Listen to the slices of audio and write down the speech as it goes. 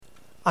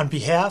On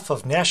behalf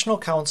of National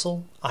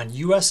Council on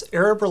U.S.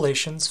 Arab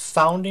Relations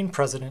founding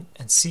president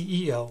and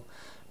CEO,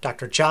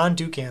 Dr. John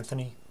Duke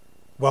Anthony,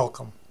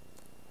 welcome.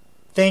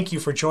 Thank you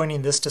for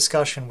joining this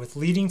discussion with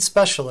leading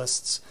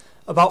specialists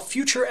about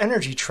future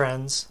energy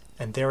trends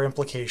and their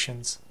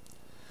implications.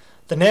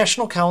 The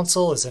National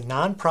Council is a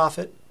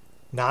nonprofit,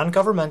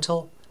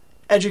 non-governmental,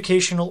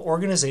 educational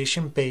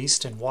organization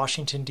based in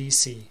Washington,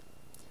 D.C.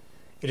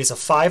 It is a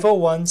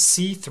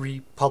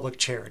 501c3 public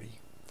charity.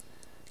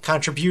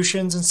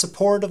 Contributions in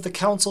support of the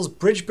Council's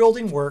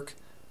bridge-building work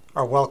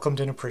are welcomed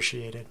and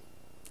appreciated.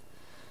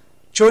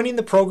 Joining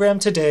the program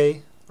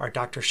today are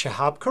Dr.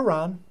 Shihab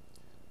Kuran,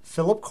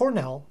 Philip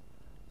Cornell,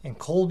 and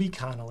Colby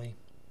Connolly.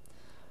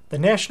 The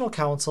National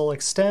Council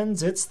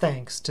extends its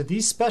thanks to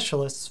these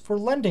specialists for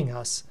lending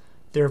us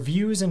their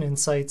views and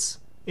insights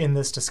in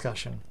this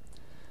discussion.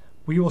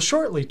 We will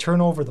shortly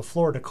turn over the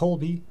floor to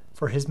Colby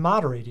for his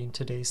moderating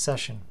today's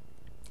session.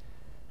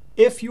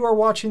 If you are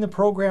watching the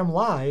program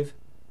live,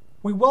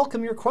 we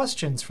welcome your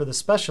questions for the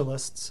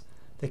specialists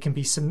that can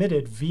be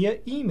submitted via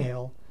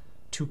email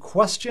to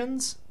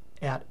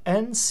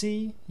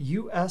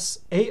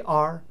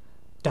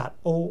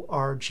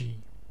questions@ncusar.org.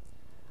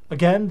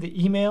 Again,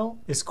 the email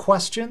is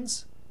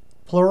questions,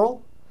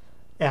 plural,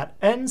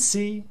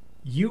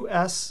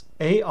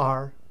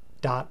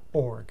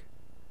 @ncusar.org.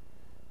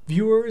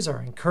 Viewers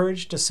are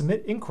encouraged to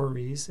submit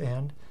inquiries,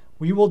 and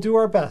we will do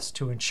our best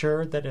to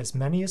ensure that as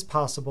many as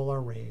possible are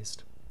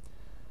raised.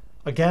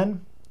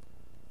 Again,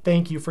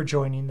 thank you for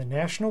joining the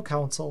National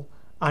Council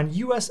on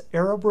U.S.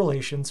 Arab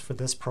Relations for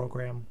this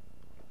program.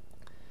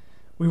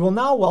 We will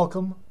now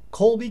welcome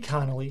Colby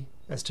Connolly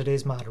as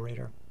today's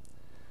moderator.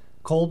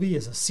 Colby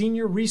is a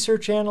senior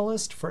research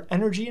analyst for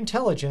energy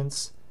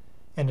intelligence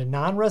and a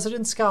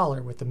non-resident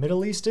scholar with the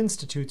Middle East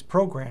Institute's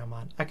program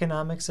on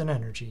economics and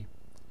energy.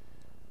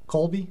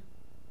 Colby,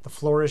 the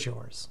floor is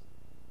yours.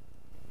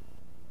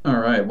 All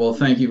right. Well,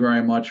 thank you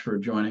very much for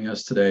joining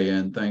us today,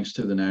 and thanks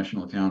to the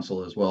National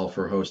Council as well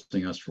for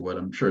hosting us for what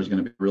I'm sure is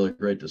going to be a really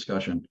great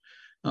discussion.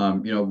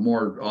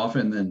 More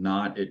often than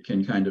not, it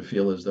can kind of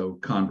feel as though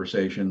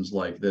conversations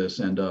like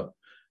this end up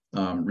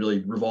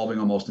really revolving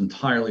almost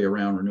entirely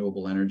around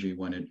renewable energy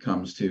when it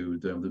comes to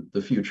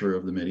the future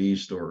of the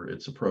Mideast or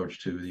its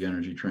approach to the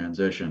energy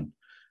transition.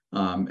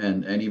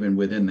 And even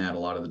within that, a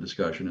lot of the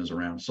discussion is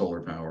around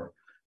solar power.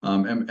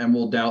 And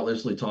we'll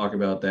doubtlessly talk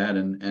about that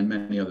and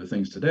many other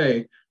things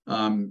today.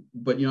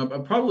 But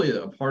probably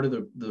a part of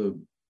the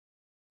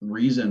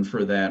reason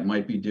for that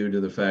might be due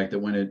to the fact that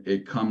when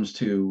it comes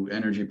to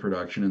energy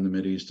production in the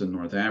Mideast and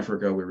North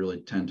Africa, we really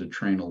tend to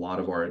train a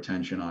lot of our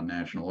attention on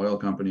national oil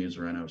companies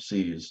or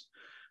NOCs.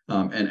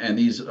 And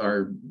these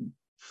are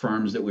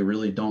firms that we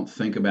really don't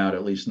think about,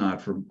 at least not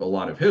for a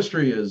lot of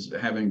history, as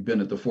having been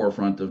at the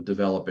forefront of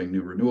developing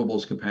new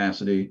renewables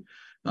capacity.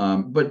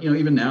 But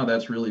even now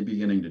that's really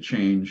beginning to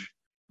change.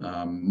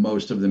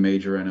 Most of the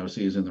major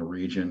NOCs in the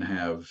region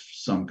have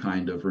some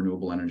kind of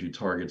renewable energy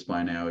targets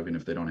by now, even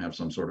if they don't have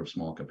some sort of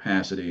small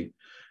capacity.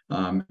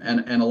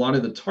 And a lot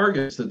of the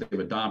targets that they've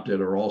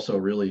adopted are also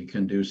really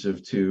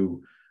conducive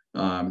to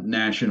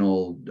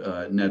national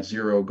net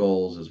zero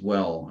goals as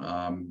well,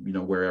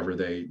 wherever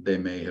they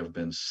may have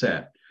been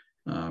set.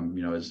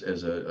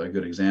 As a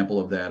good example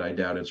of that, I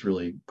doubt it's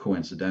really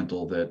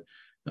coincidental that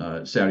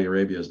Saudi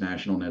Arabia's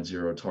national net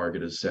zero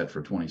target is set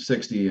for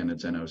 2060, and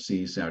its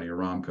NOC, Saudi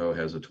Aramco,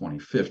 has a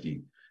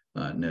 2050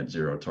 net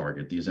zero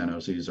target. These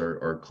NOCs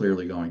are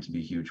clearly going to be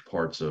huge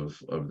parts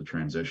of the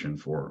transition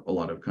for a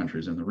lot of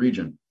countries in the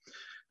region.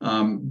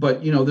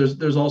 But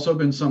there's also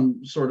been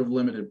some sort of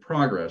limited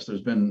progress.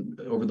 There's been,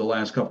 over the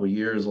last couple of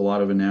years, a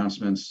lot of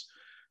announcements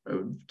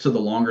to the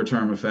longer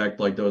term effect,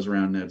 like those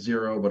around net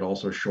zero, but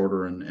also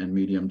shorter and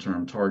medium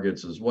term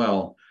targets as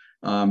well.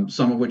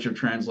 Some of which have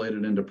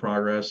translated into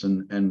progress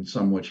and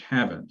some which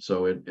haven't.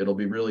 So it'll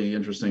be really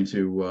interesting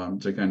to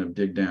kind of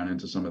dig down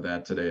into some of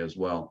that today as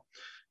well.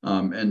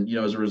 And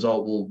as a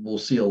result, we'll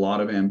see a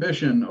lot of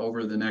ambition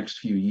over the next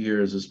few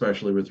years,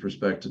 especially with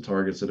respect to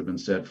targets that have been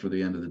set for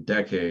the end of the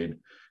decade,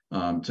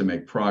 to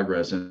make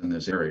progress in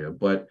this area.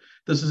 But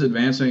this is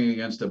advancing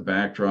against a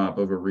backdrop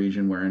of a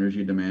region where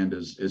energy demand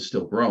is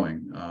still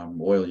growing.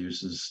 Oil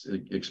use is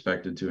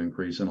expected to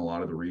increase in a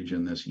lot of the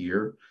region this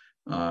year.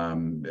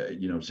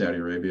 Saudi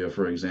Arabia,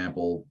 for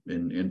example,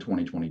 in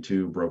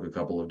 2022 broke a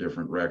couple of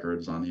different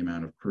records on the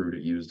amount of crude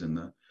it used in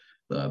the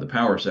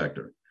power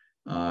sector.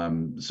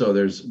 So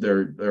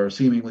there are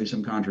seemingly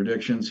some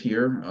contradictions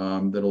here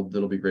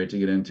that'll be great to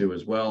get into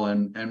as well.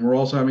 And we're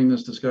also having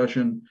this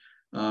discussion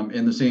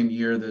in the same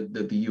year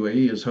that the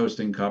UAE is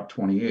hosting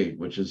COP28,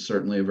 which is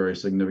certainly a very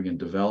significant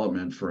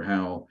development for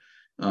how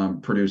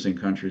producing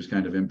countries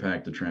kind of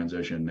impact the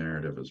transition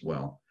narrative as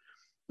well.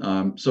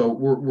 So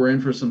we're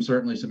in for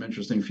certainly some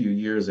interesting few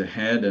years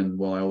ahead. And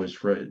while I always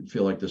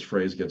feel like this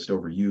phrase gets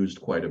overused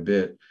quite a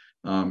bit,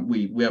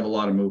 we have a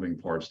lot of moving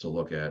parts to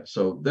look at.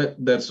 So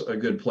that's a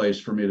good place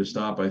for me to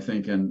stop, I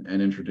think, and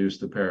introduce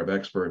the pair of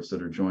experts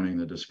that are joining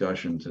the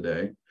discussion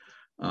today.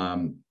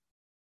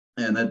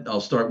 And that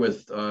I'll start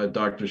with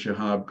Dr.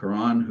 Shihab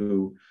Kuran,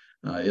 who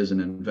is an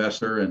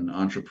investor and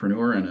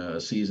entrepreneur and a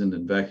seasoned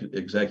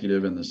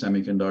executive in the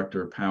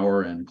semiconductor,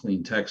 power, and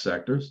clean tech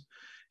sectors.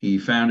 He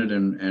founded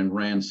and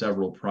ran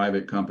several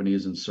private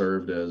companies and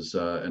served as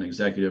an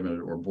executive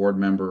or board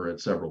member at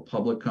several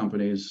public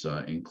companies.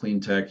 In clean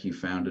tech, he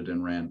founded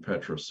and ran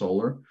Petra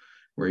Solar,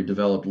 where he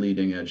developed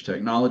leading edge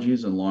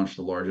technologies and launched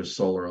the largest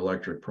solar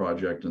electric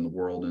project in the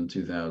world in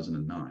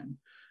 2009.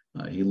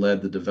 He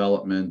led the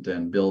development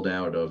and build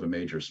out of a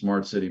major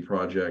smart city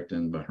project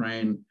in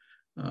Bahrain,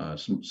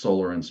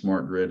 solar and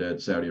smart grid at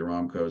Saudi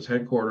Aramco's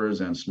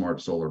headquarters, and smart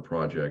solar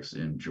projects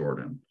in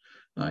Jordan.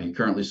 He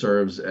currently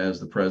serves as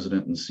the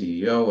president and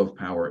CEO of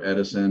Power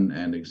Edison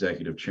and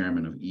executive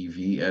chairman of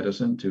EV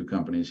Edison, two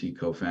companies he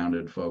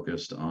co-founded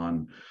focused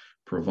on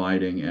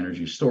providing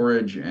energy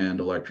storage and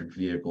electric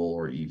vehicle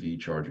or EV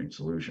charging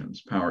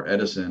solutions. Power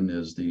Edison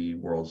is the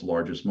world's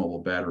largest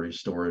mobile battery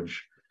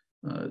storage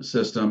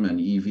system, and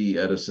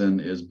EV Edison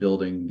is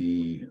building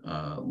the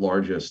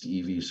largest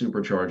EV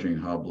supercharging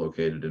hub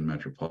located in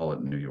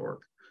metropolitan New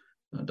York.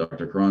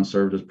 Dr. Karan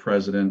served as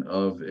president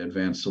of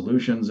Advanced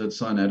Solutions at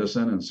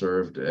SunEdison and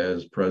served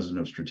as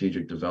president of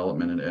strategic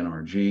development at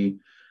NRG.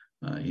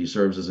 He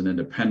serves as an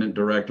independent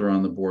director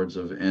on the boards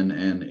of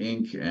NN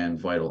Inc. and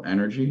Vital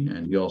Energy,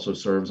 and he also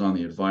serves on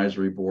the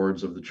advisory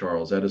boards of the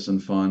Charles Edison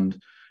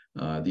Fund,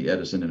 the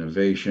Edison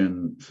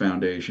Innovation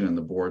Foundation, and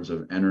the boards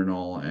of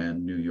Enernol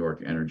and New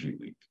York Energy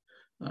Week.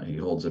 He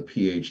holds a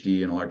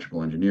PhD in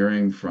electrical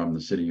engineering from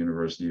the City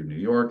University of New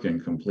York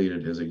and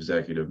completed his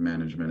executive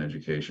management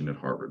education at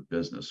Harvard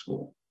Business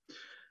School.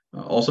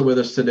 Also with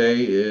us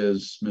today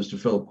is Mr.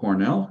 Philip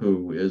Cornell,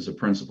 who is a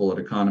principal at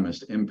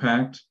Economist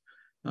Impact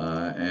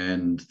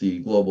and the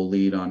global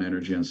lead on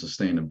energy and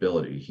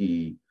sustainability.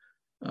 He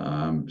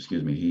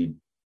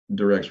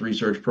directs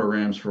research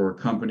programs for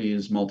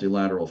companies,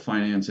 multilateral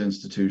finance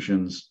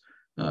institutions,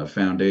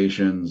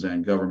 foundations,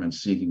 and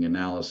governments seeking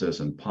analysis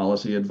and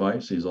policy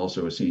advice. He's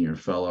also a senior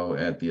fellow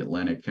at the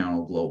Atlantic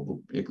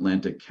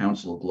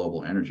Council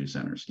Global Energy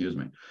Center,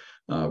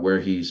 where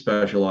he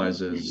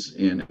specializes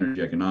in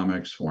energy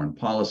economics, foreign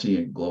policy,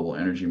 and global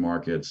energy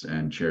markets,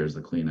 and chairs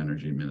the Clean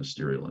Energy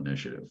Ministerial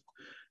Initiative.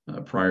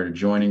 Prior to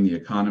joining the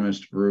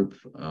Economist Group,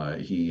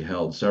 he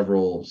held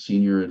several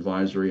senior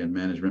advisory and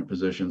management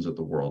positions at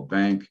the World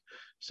Bank,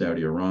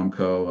 Saudi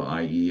Aramco,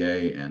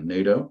 IEA, and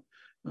NATO.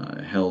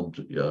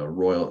 Held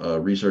royal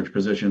research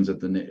positions at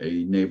the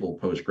Naval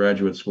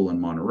Postgraduate School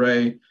in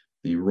Monterey,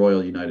 the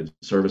Royal United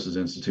Services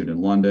Institute in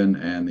London,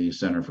 and the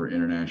Center for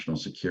International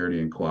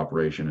Security and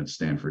Cooperation at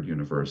Stanford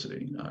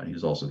University.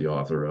 He's also the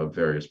author of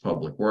various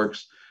public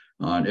works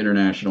on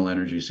international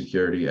energy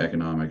security,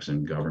 economics,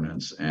 and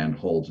governance, and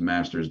holds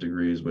master's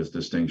degrees with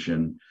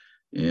distinction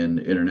in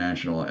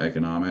international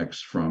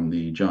economics from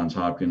the Johns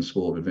Hopkins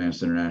School of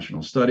Advanced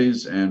International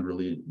Studies, and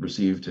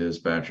received his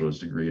bachelor's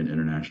degree in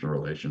international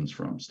relations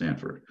from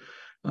Stanford.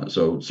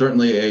 So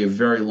certainly a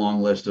very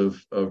long list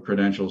of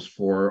credentials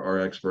for our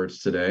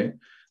experts today.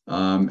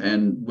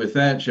 And with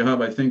that,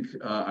 Shihab, I think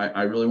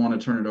I really want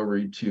to turn it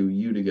over to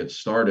you to get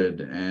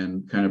started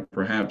and kind of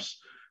perhaps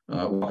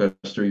walk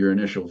us through your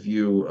initial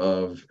view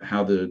of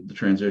how the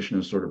transition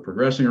is sort of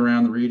progressing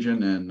around the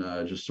region,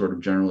 and just sort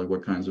of generally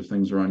what kinds of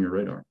things are on your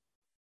radar.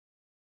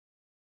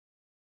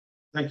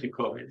 Thank you,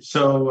 Kobe.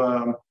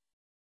 So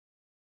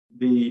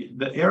the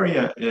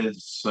area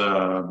is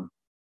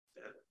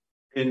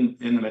in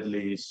the Middle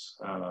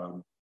East,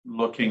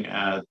 looking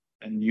at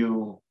a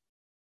new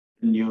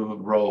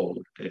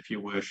role, if you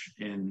wish,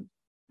 in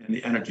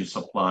the energy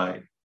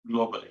supply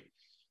globally.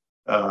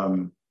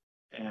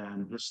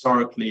 And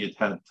historically, it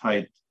had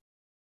tight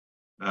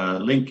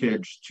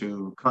linkage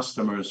to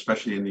customers,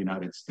 especially in the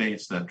United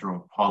States, that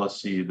drove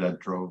policy, that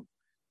drove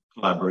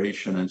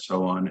collaboration, and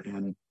so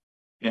on.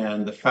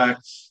 And the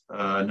facts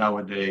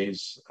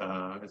nowadays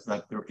is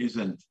that there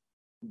isn't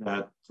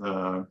that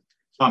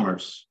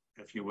commerce,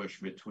 if you wish,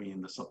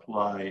 between the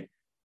supply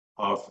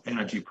of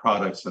energy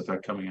products that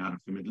are coming out of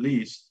the Middle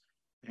East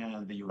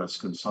and the U.S.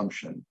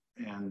 consumption.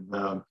 And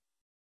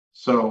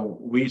so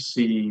we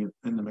see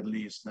in the Middle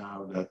East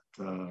now that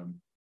the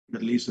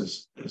Middle East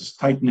is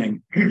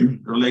tightening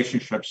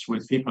relationships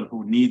with people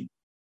who need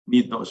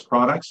those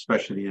products,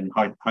 especially in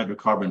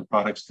hydrocarbon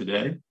products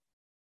today.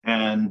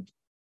 And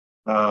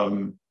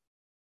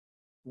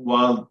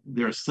while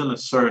there's still a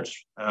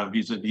search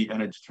vis-a-vis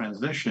energy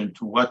transition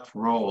to what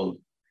role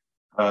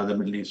the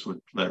Middle East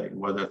would play,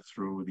 whether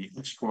through the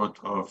export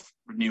of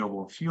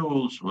renewable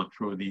fuels or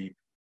through the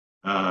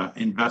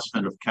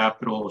investment of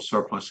capital,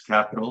 surplus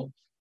capital.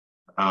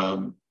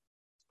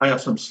 I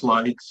have some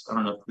slides. I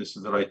don't know if this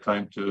is the right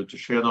time to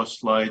share those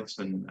slides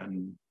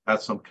and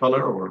add some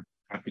color, or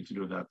happy to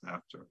do that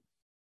after.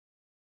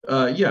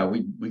 Yeah,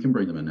 we can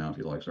bring them in now if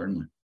you like,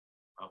 certainly.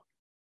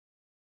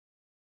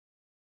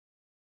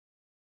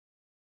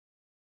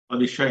 I'll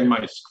be sharing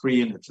my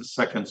screen. It's a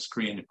second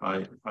screen if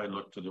I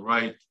look to the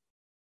right.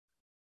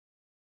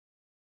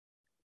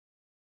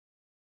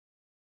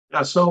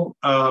 Yeah, so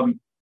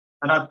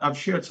and I've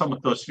shared some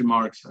of those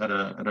remarks at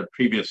a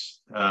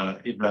previous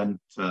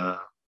event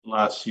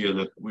last year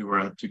that we were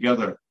at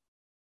together.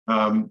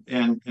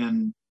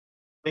 And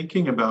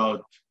thinking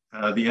about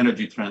the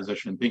energy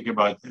transition, thinking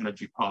about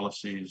energy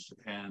policies,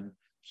 and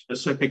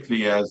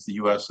specifically as the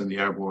US and the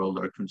Arab world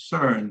are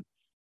concerned,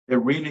 it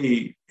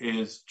really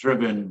is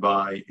driven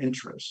by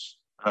interests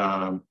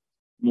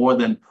more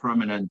than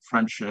permanent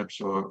friendships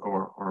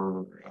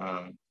or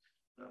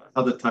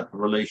other type of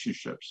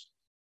relationships.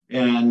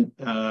 And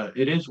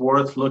it is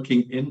worth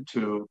looking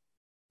into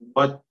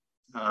what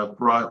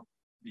brought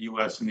the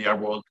US and the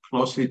Arab world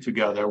closely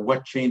together,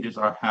 what changes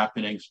are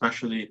happening,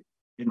 especially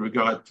in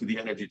regard to the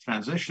energy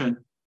transition,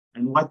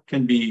 and what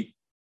can be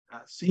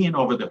seen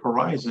over the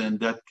horizon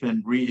that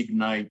can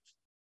reignite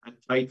a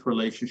tight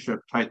relationship,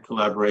 tight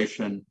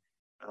collaboration,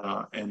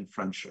 and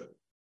friendship.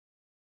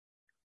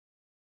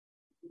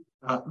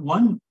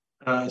 One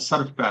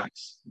set of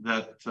facts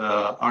that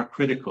are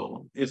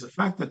critical is the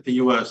fact that the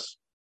US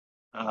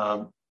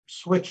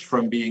switched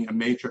from being a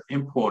major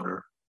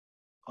importer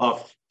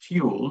of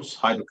fuels,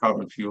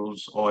 hydrocarbon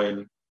fuels,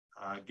 oil,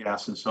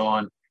 gas, and so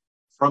on,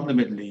 from the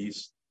Middle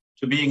East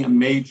to being a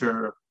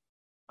major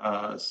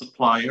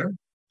supplier,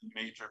 a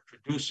major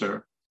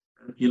producer.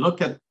 If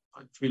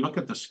we look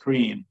at the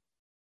screen,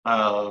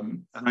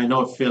 and I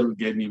know Phil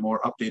gave me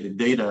more updated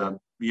data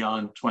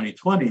beyond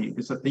 2020,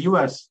 is that the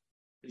U.S.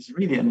 is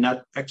really a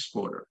net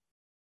exporter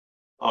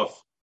of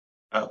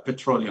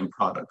petroleum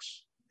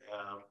products.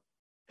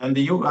 And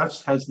the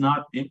U.S. has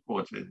not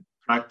imported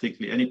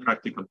practically any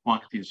practical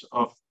quantities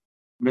of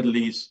Middle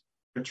East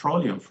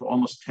petroleum for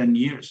almost 10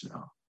 years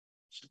now.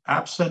 So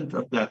absent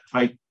of that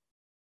tight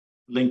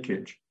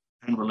linkage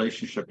and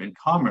relationship in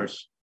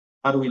commerce,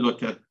 how do we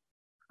look at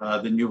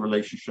the new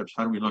relationships?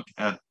 How do we look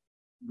at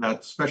that,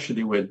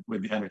 especially with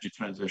the energy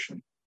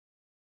transition?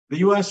 The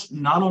US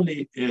not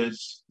only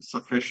is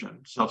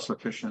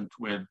self-sufficient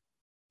with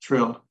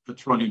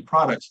petroleum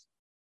products,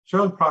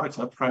 petroleum products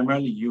are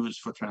primarily used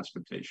for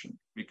transportation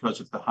because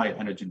of the high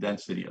energy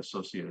density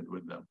associated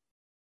with them.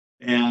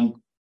 And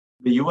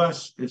the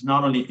US is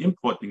not only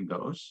importing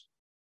those,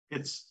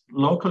 its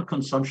local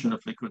consumption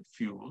of liquid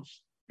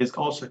fuels is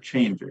also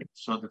changing.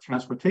 So the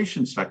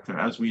transportation sector,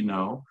 as we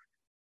know,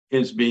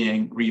 is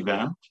being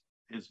revamped,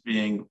 is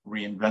being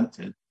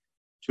reinvented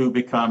to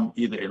become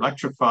either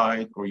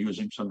electrified or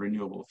using some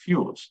renewable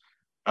fuels.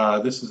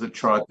 This is a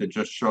chart that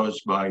just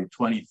shows by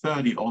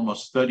 2030,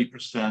 almost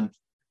 30%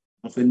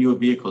 of the new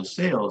vehicle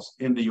sales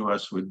in the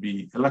US would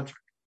be electric.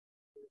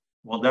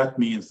 Well, that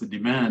means the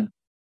demand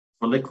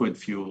for liquid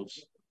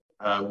fuels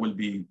will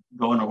be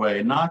going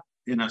away, not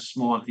in a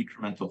small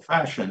incremental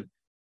fashion,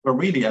 but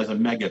really as a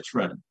mega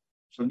trend.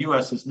 So the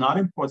US is not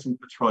importing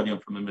petroleum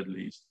from the Middle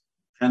East,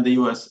 and the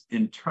US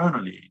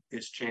internally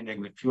is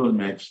changing the fuel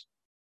mix,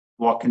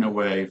 walking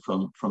away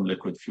from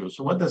liquid fuel.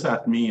 So what does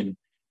that mean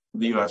for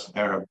the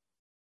US-Arab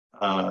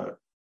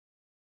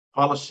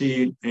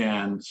policy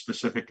and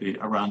specifically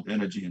around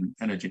energy and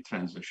energy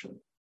transition?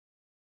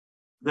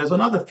 There's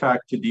another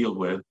fact to deal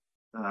with,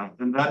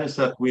 and that is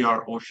that we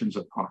are oceans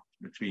apart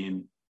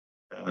between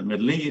the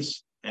Middle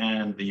East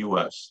and the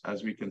US.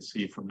 As we can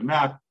see from the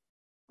map,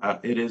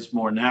 it is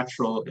more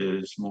natural, it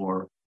is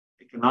more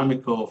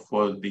economical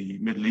for the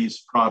Middle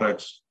East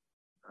products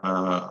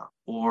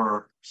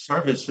or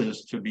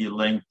services to be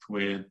linked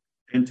with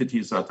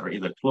entities that are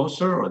either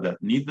closer or that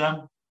need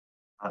them.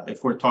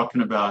 If we're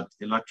talking about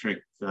electric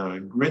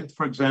grid,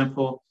 for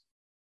example,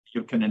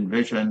 you can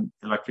envision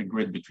electric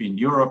grid between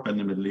Europe and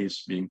the Middle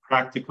East being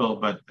practical,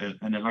 but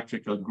an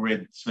electrical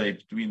grid, say,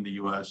 between the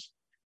US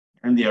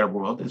and the Arab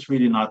world is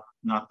really not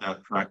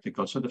that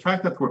practical. So the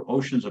fact that we're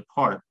oceans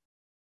apart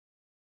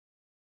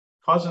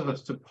causes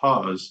us to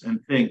pause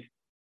and think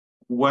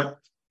what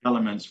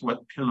elements,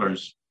 what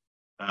pillars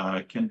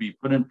can be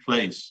put in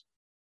place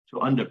to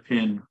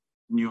underpin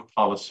new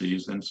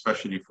policies, and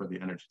especially for the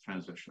energy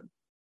transition.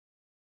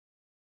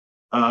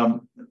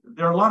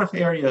 There are a lot of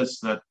areas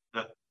that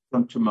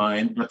come to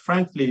mind, but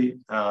frankly,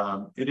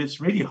 it is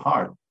really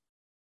hard to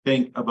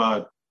think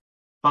about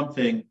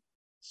something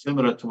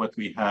similar to what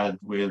we had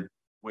with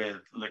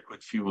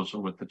liquid fuels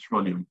or with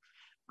petroleum.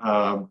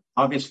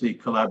 Obviously,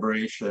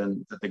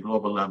 collaboration at the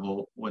global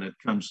level when it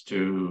comes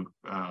to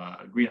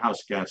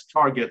greenhouse gas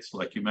targets,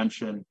 like you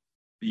mentioned,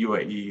 the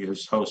UAE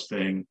is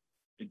hosting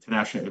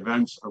international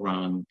events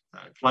around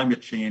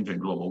climate change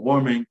and global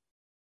warming.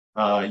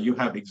 You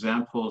have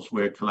examples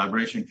where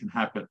collaboration can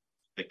happen at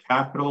the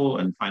capital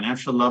and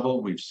financial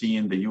level. We've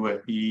seen the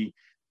UAE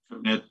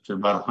commit to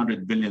about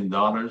 $100 billion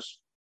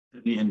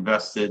to be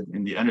invested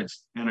in the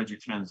energy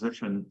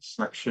transition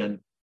section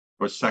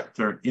or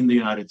sector in the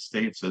United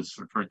States. It's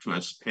referred to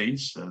as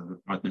SPACE, the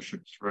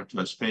partnership is referred to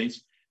as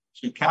SPACE.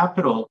 So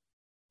capital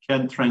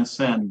can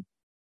transcend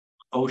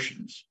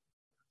oceans.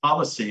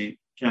 Policy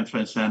can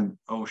transcend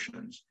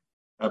oceans.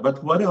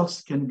 But what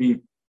else can be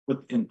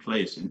put in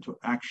place into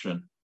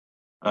action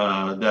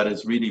that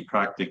is really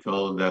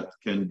practical, that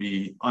can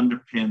be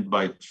underpinned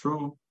by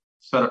true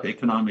set of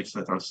economics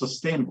that are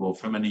sustainable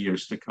for many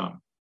years to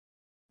come?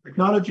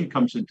 Technology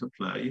comes into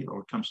play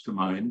or comes to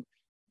mind,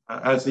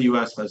 as the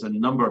US has a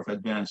number of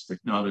advanced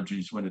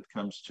technologies when it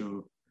comes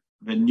to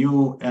the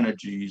new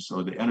energies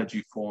or the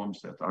energy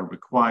forms that are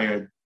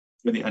required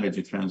for the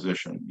energy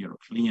transition,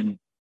 clean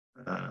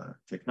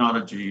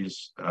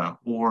technologies,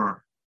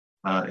 or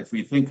if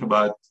we think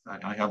about,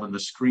 I have on the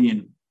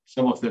screen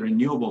some of the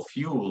renewable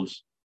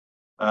fuels.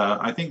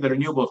 I think the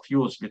renewable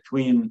fuels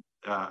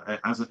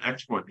as an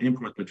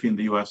export-import between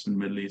the US and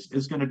Middle East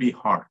is going to be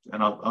hard.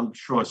 And I'll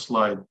show a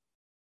slide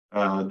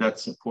that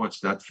supports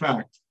that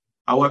fact.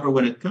 However,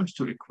 when it comes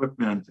to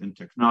equipment and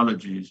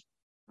technologies,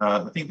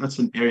 I think that's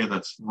an area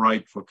that's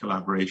ripe for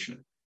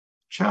collaboration.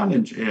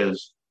 Challenge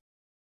is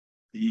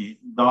the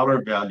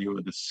dollar value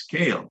or the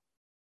scale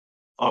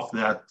of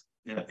that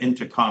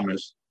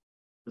intercommerce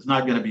is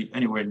not going to be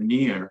anywhere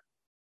near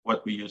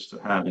what we used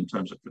to have in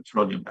terms of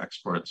petroleum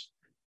exports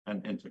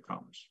and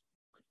intercommerce.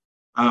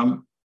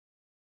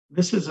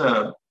 This is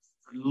a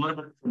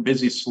little bit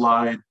busy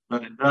slide,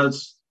 but it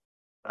does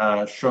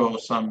show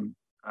some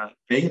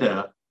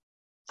data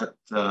that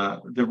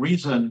the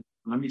reason,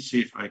 let me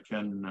see if I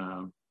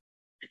can,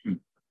 if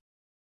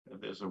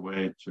there's a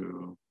way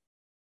to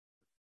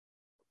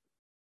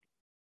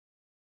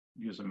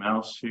use a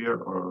mouse here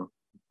or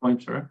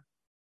pointer.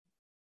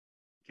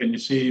 Can you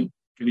see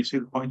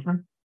the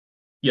pointer?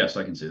 Yes,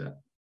 I can see that.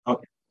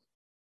 Okay.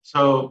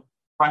 So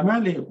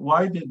primarily,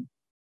 why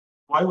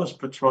was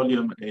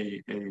petroleum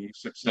a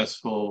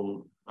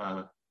successful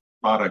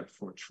product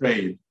for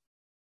trade?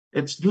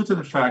 It's due to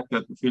the fact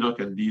that if you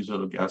look at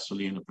diesel or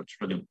gasoline or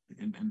petroleum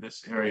in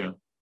this area,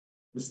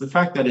 it's the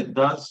fact that it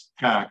does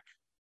pack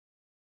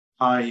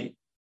high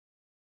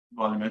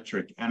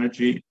volumetric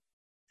energy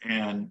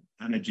and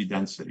energy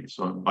density.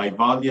 So by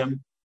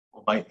volume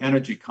or by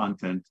energy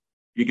content,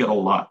 you get a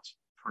lot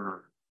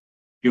per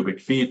cubic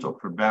feet or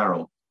per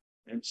barrel.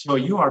 And so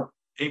you are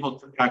able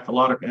to pack a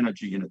lot of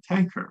energy in a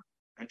tanker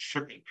and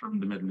ship it from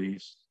the Middle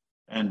East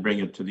and bring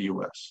it to the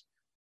US.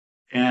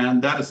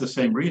 And that is the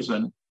same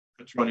reason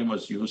petroleum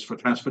was used for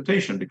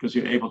transportation, because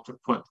you're able to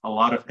put a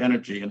lot of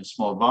energy in a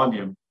small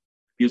volume,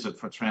 use it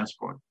for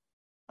transport.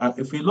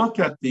 If we look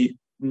at the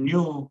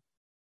new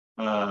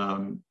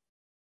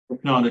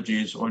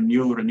technologies or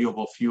new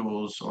renewable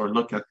fuels, or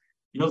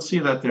you'll see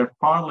that they're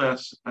far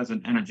less as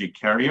an energy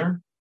carrier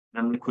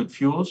than liquid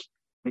fuels.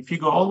 If you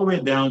go all the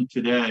way down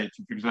today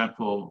to, for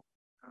example,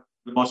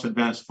 the most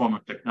advanced form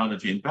of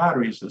technology in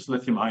batteries is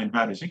lithium-ion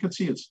batteries. You can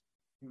see it's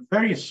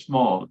very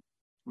small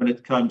when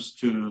it comes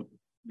to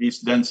these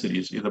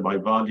densities, either by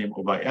volume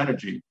or by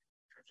energy,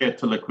 compared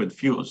to liquid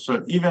fuels.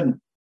 So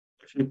even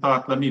if you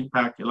thought, let me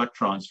pack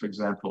electrons, for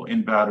example,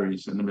 in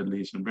batteries in the Middle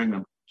East and bring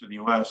them to the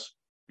US,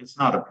 it's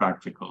not a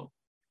practical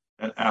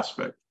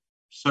aspect.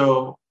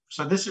 So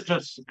this is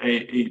just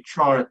a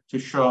chart to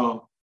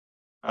show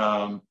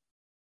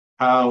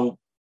how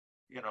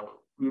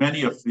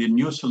many of the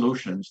new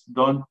solutions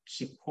don't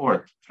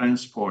support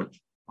transport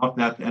of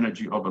that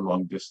energy over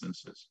long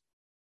distances.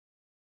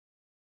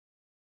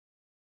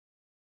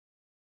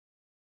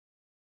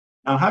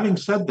 Now, having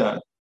said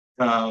that,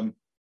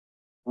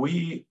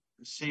 we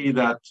see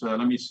that,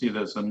 let me see,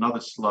 there's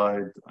another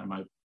slide I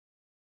might,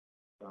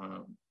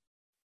 for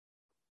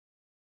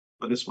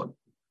this one.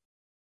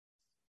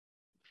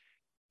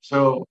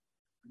 So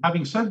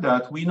having said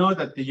that, we know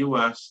that the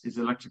US is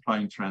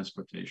electrifying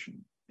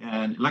transportation.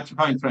 And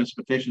electrifying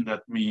transportation,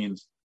 that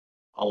means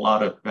a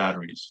lot of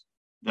batteries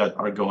that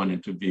are going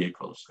into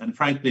vehicles. And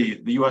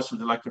frankly, the US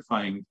is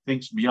electrifying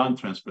things beyond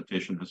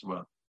transportation as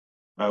well.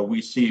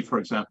 We see, for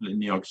example, in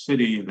New York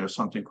City, there's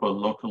something called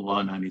Local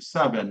Law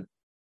 97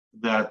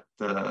 that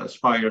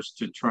aspires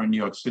to turn New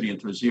York City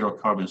into a zero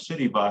carbon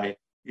city by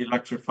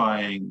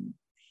electrifying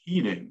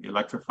heating,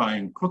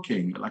 electrifying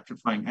cooking,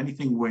 electrifying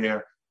anything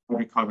where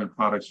hydrocarbon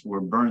products were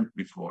burned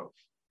before.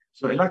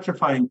 So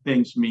electrifying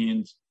things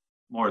means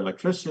more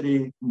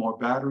electricity, more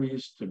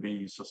batteries to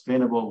be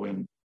sustainable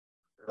when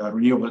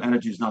renewable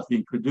energy is not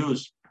being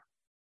produced.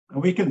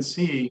 And we can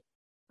see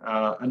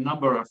a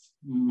number of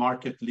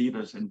market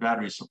leaders in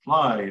battery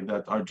supply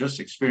that are just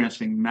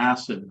experiencing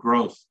massive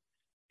growth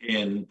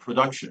in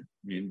production.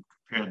 I mean,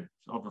 compared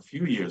over a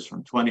few years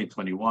from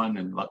 2021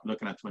 and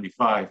looking at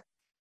 25,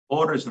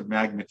 orders of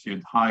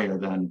magnitude higher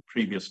than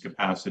previous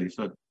capacity.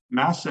 So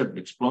massive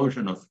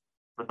explosion of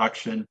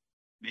production.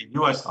 The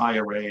US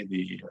IRA,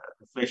 the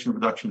Inflation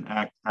Reduction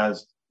Act,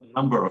 has a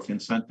number of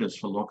incentives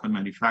for local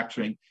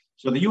manufacturing.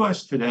 So the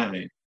US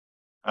today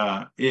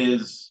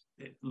is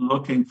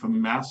looking for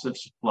massive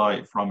supply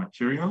of raw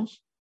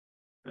materials,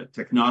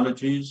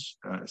 technologies,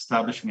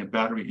 establishing a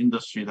battery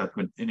industry that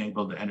would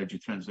enable the energy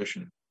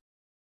transition.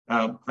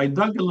 I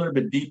dug a little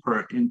bit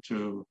deeper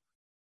into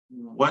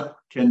what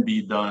can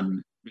be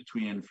done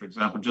between, for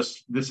example,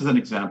 this is an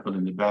example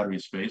in the battery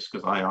space,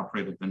 because I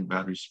operated in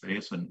battery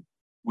space, and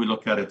we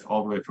look at it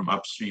all the way from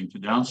upstream to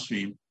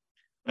downstream.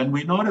 And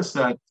we notice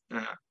that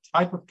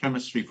type of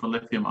chemistry for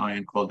lithium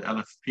ion called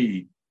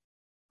LFP,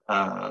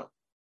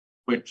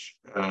 which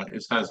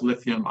has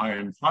lithium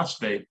iron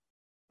phosphate,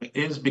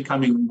 is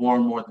becoming more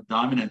and more the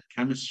dominant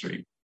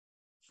chemistry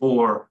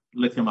for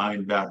lithium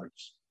ion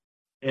batteries.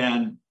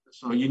 And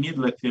so you need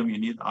lithium, you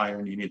need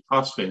iron, you need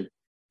phosphate.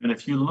 And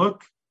if you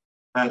look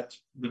at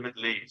the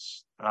Middle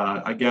East,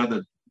 I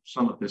gathered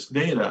some of this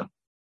data.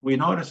 We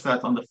noticed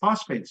that on the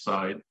phosphate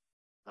side,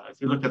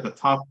 if you look at the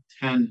top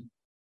 10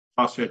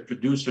 phosphate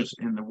producers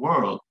in the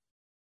world,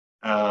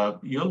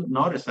 you'll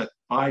notice that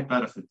 5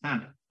 out of the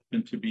 10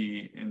 happen to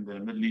be in the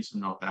Middle East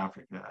and North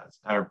Africa as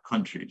Arab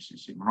countries. You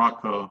see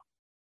Morocco, you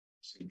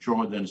see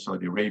Jordan,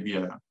 Saudi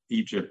Arabia,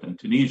 Egypt, and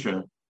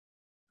Tunisia.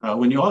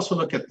 When you also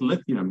look at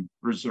lithium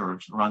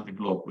reserves around the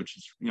globe, which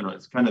is,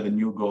 it's kind of the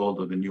new gold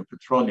or the new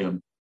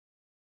petroleum,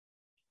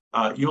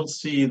 you'll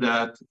see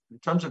that in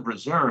terms of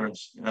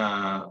reserves,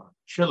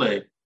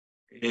 Chile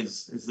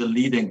is the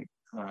leading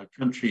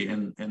country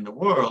in the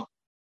world.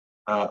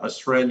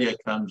 Australia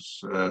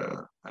comes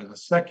as a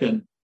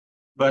second.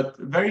 But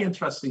a very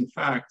interesting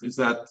fact is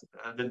that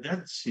the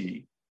Dead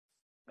Sea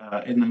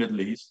in the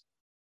Middle East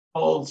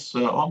holds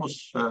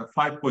almost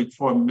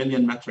 5.4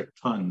 million metric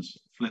tons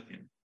of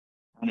lithium.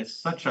 And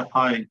it's such a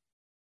high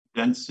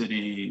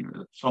density,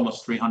 it's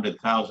almost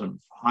 300,000,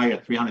 higher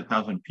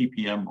 300,000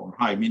 ppm or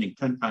high, meaning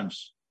 10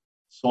 times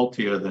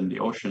saltier than the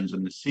oceans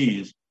and the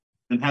seas,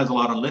 and has a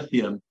lot of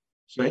lithium.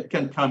 So it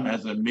can come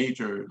as a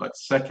major, like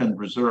second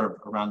reserve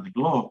around the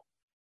globe,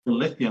 the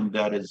lithium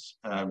that is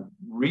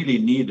really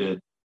needed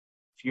to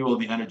fuel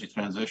the energy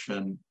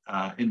transition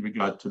in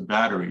regard to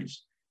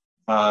batteries.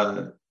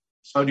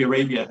 Saudi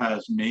Arabia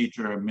has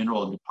major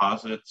mineral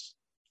deposits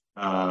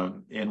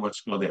in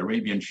what's called the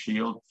Arabian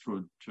Shield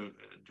due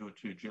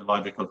to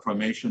geological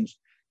formations.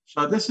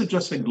 So this is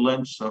just a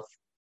glimpse of,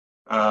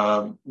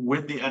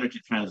 with the energy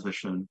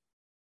transition,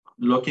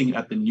 looking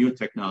at the new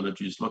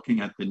technologies,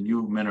 looking at the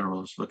new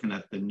minerals, looking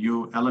at the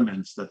new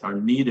elements that are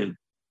needed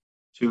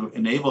to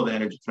enable the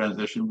energy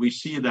transition, we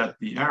see that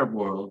the Arab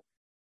world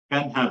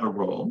can have a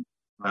role.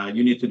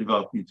 You need to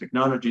develop new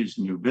technologies,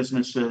 new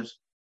businesses,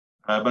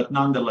 but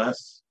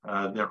nonetheless,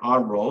 there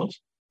are roles.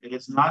 It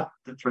is not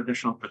the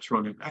traditional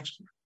petroleum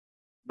export,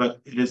 but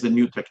it is the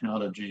new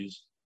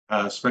technologies,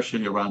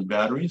 especially around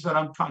batteries. And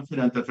I'm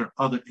confident that there are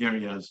other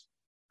areas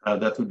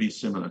that would be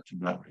similar to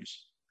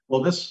batteries.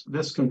 Well,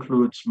 this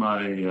concludes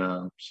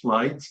my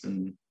slides,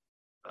 and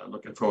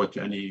looking forward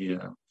to any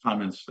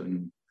comments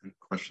and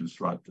questions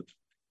throughout the talk.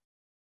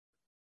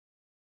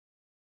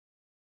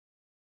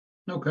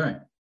 Okay.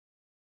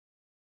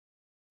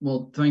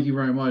 Well, thank you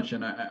very much.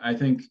 And I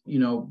think,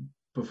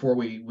 before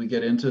we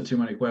get into too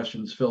many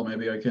questions, Phil,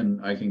 maybe I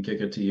can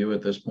kick it to you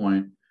at this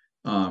point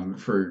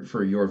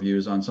for your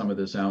views on some of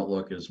this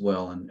outlook as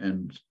well,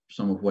 and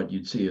some of what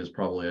you'd see as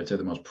probably, I'd say,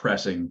 the most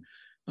pressing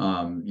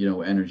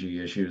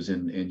energy issues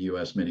in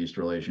U.S. Mideast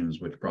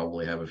relations, which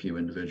probably have a few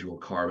individual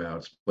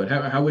carve-outs. But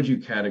how would you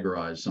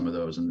categorize some of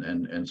those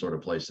and sort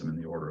of place them in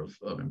the order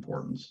of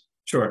importance?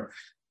 Sure.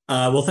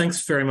 Well,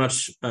 thanks very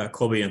much,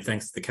 Colby, and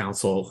thanks to the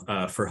Council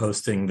for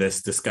hosting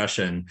this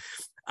discussion.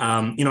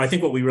 I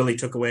think what we really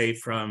took away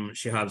from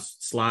Shihab's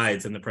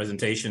slides and the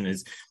presentation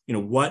is,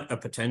 what a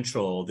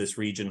potential this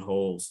region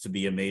holds to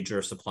be a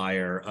major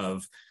supplier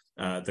of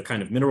the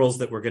kind of minerals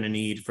that we're going to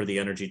need for the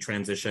energy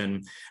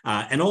transition,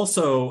 and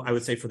also, I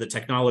would say, for the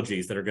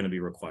technologies that are going to be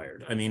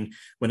required. I mean,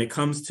 when it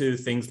comes to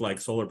things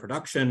like solar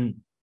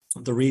production,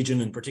 the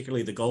region, and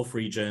particularly the Gulf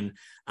region,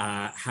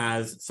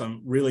 has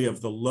some really of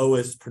the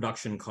lowest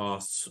production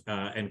costs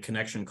and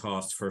connection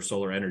costs for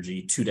solar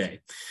energy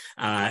today.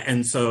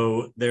 And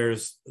so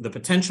the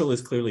potential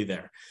is clearly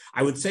there.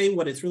 I would say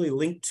what it's really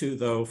linked to,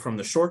 though, from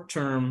the short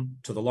term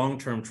to the long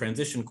term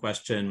transition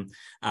question,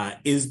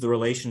 is the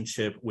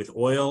relationship with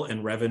oil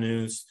and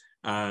revenues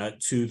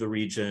to the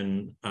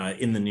region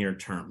in the near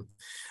term.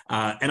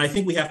 And I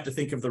think we have to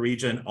think of the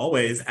region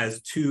always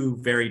as two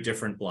very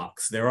different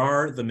blocks. There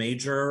are the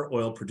major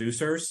oil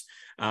producers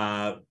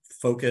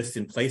focused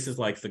in places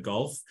like the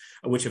Gulf,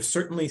 which have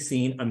certainly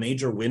seen a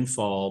major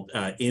windfall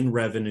in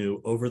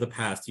revenue over the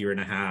past year and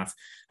a half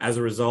as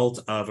a result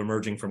of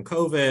emerging from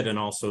COVID and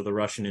also the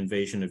Russian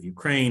invasion of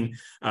Ukraine,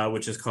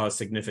 which has caused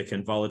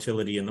significant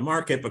volatility in the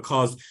market, but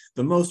caused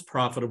the most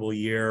profitable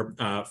year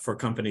for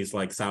companies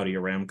like Saudi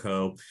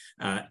Aramco,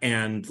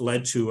 and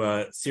led to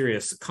a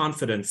serious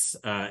confidence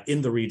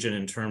in the region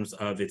in terms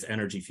of its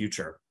energy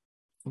future.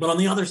 But on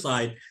the other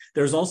side,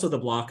 there's also the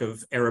block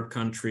of Arab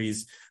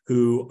countries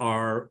who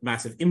are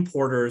massive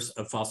importers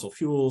of fossil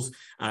fuels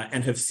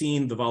and have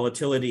seen the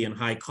volatility and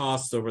high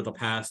costs over the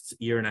past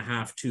year and a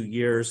half, 2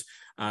 years,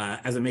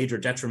 as a major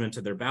detriment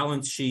to their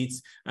balance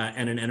sheets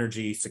and an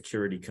energy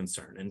security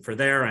concern. And for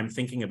there, I'm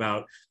thinking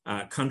about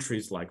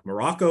countries like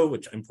Morocco,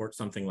 which imports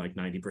something like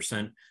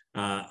 90%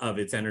 of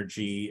its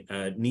energy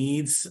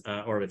needs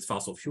or of its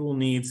fossil fuel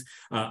needs.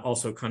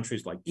 Also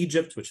countries like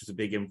Egypt, which is a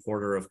big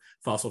importer of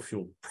fossil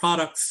fuel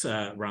products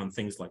around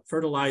things like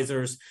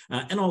fertilizers,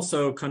 and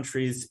also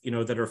countries,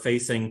 that are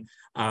facing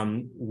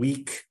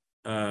weak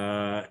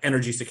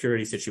energy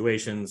security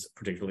situations,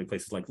 particularly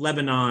places like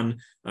Lebanon,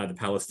 the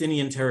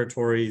Palestinian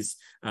territories,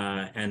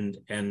 and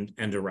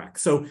Iraq.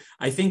 So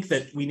I think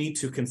that we need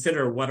to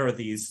consider what are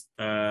these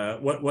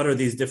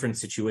different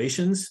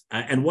situations,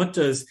 and what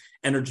does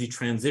energy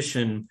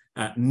transition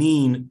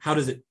mean? How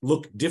does it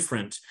look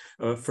different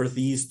for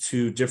these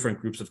two different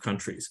groups of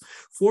countries?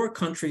 For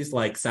countries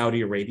like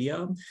Saudi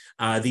Arabia,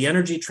 the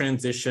energy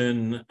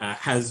transition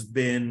has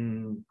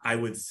been, I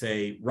would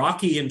say,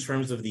 rocky in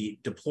terms of the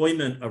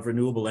deployment of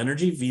renewable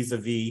energy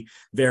vis-a-vis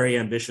very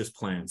ambitious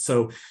plans.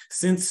 So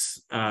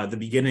since the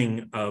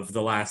beginning of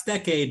the last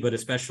decade, but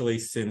especially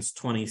since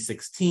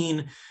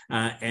 2016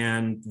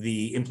 and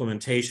the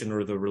implementation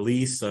or the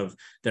release of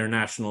their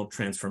national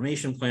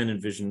transformation plan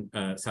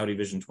and Saudi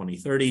Vision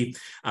 2030,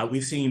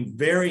 we've seen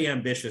very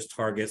ambitious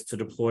targets to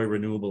deploy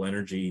renewable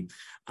energy.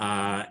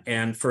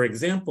 And for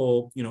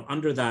example,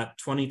 under that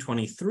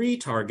 2023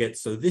 target,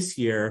 so this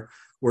year,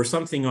 we're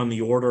something on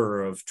the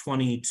order of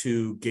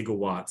 22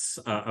 gigawatts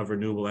of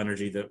renewable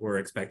energy that were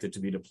expected to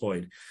be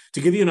deployed.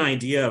 To give you an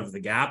idea of the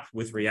gap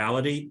with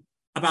reality,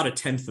 about a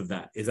tenth of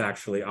that is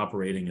actually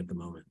operating at the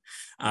moment.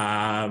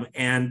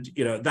 And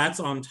that's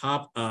on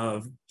top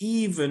of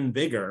even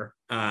bigger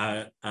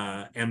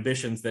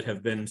ambitions that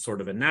have been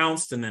sort of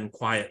announced and then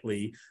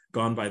quietly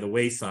gone by the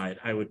wayside.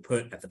 I would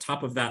put at the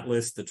top of that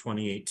list the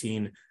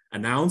 2018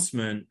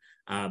 announcement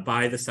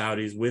by the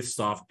Saudis with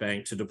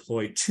SoftBank to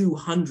deploy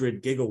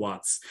 200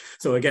 gigawatts.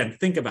 So again,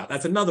 think about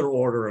that's another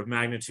order of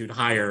magnitude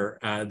higher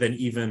than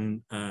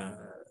even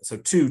so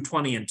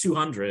 220 and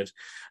 200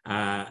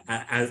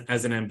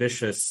 as an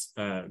ambitious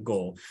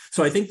goal.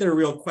 So I think there are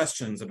real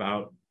questions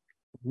about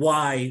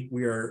why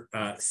we're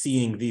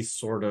seeing these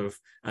sort of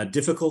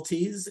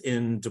difficulties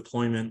in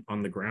deployment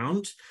on the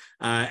ground,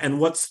 and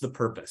what's the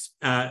purpose.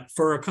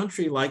 For a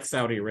country like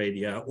Saudi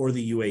Arabia or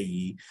the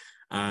UAE,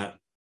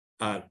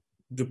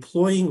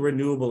 deploying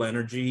renewable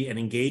energy and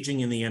engaging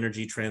in the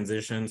energy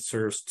transition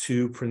serves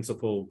two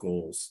principal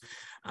goals.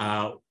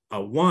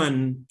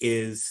 One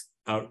is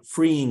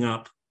freeing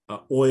up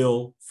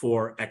oil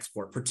for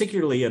export,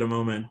 particularly at a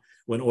moment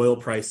when oil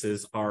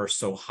prices are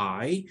so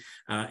high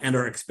and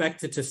are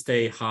expected to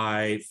stay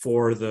high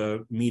for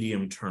the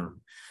medium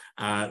term.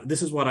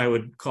 This is what I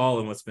would call,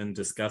 and what's been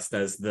discussed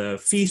as the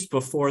feast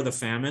before the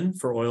famine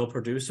for oil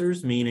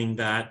producers, meaning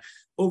that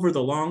over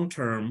the long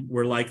term,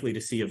 we're likely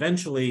to see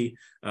eventually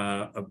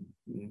a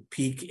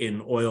peak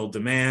in oil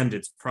demand.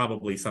 It's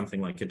probably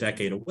something like a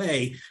decade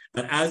away.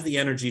 But as the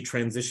energy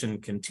transition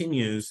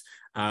continues,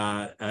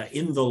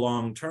 in the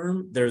long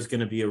term, there's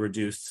going to be a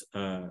reduced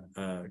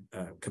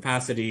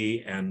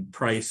capacity and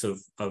price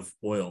of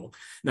oil.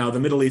 Now, the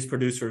Middle East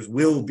producers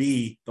will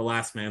be the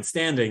last man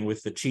standing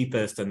with the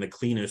cheapest and the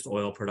cleanest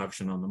oil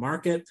production on the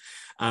market,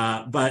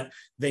 but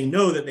they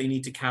know that they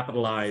need to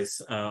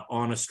capitalize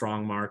on a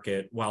strong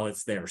market while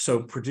it's there. So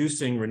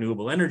producing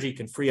renewable energy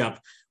can free up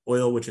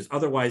oil, which is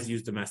otherwise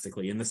used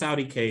domestically. In the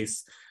Saudi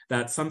case,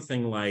 that's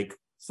something like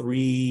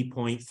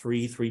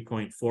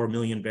 3.4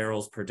 million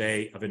barrels per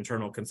day of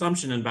internal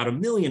consumption, and about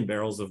 1 million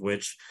barrels of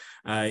which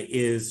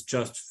is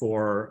just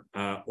for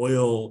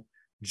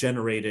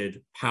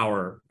oil-generated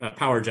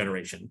power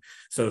generation.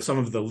 So some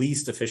of the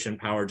least efficient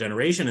power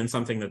generation, and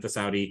something that the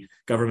Saudi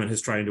government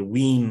is trying to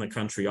wean the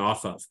country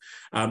off of.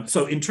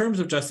 So in terms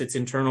of just its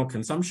internal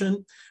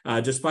consumption,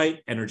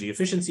 despite energy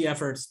efficiency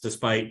efforts,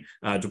 despite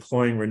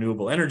deploying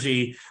renewable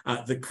energy,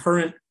 the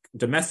current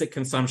domestic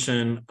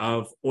consumption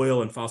of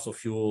oil and fossil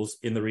fuels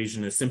in the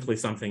region is simply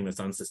something that's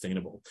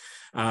unsustainable.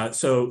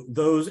 So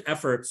those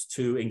efforts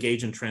to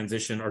engage in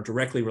transition are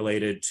directly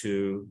related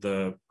to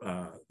the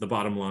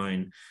bottom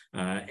line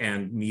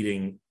and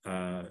meeting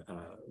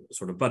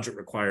sort of budget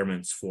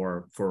requirements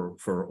for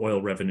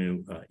oil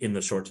revenue in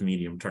the short to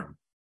medium term.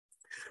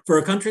 For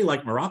a country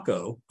like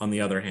Morocco, on the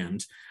other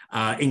hand,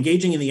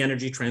 engaging in the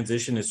energy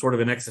transition is sort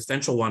of an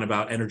existential one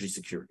about energy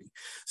security.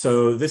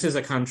 So this is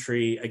a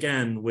country,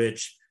 again,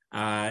 which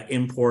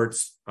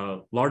imports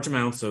large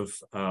amounts of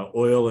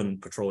oil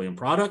and petroleum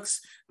products,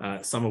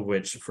 some of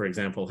which, for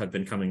example, have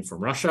been coming from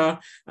Russia.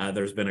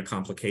 There's been a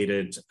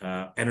complicated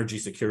energy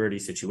security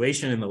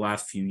situation in the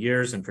last few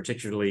years, and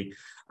particularly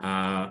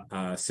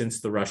since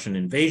the Russian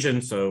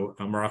invasion. So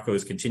Morocco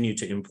has continued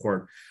to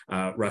import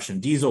Russian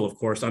diesel, of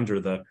course, under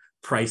the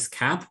price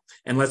cap.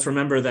 And let's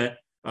remember that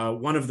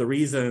one of the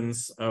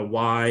reasons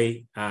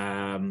why,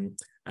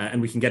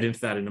 and we can get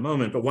into that in a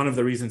moment, but one of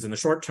the reasons in the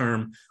short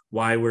term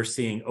why we're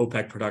seeing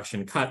OPEC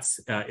production cuts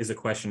is a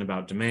question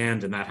about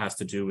demand, and that has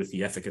to do with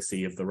the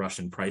efficacy of the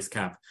Russian price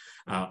cap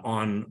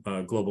on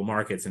global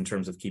markets in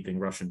terms of keeping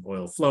Russian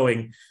oil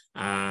flowing,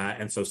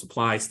 and so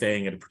supply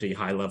staying at a pretty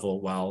high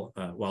level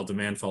while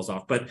demand falls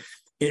off. But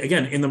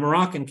again, in the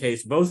Moroccan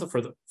case, both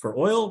for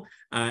oil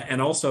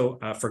and also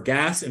for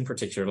gas in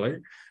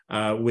particular,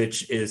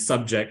 which is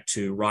subject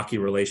to rocky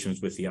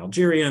relations with the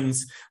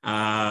Algerians,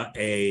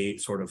 a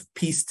sort of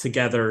pieced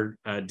together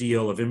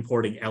deal of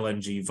importing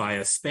LNG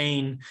via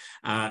Spain.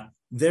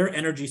 Their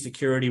energy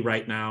security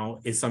right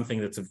now is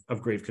something that's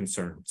of grave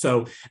concern.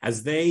 So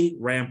as they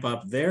ramp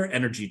up their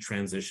energy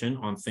transition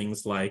on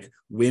things like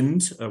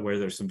wind, where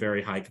there's some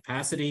very high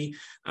capacity,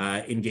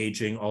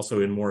 engaging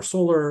also in more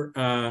solar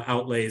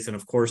outlays, and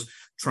of course,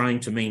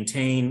 trying to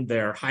maintain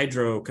their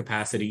hydro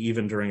capacity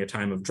even during a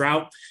time of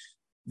drought,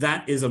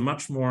 that is a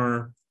much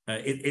more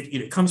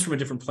it comes from a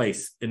different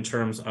place in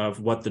terms of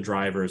what the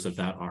drivers of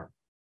that are.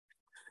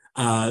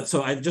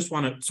 So I just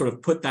want to sort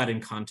of put that in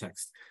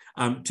context.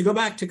 To go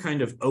back to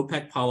kind of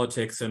OPEC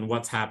politics and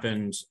what's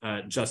happened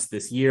just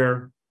this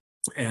year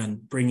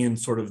and bring in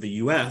sort of the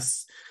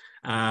US,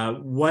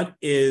 what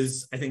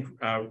is, I think,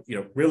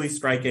 really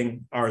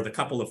striking are the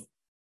couple of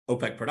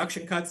OPEC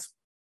production cuts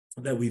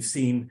that we've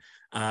seen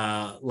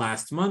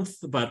last month,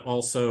 but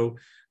also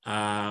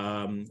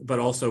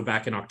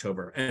back in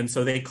October. And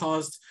so they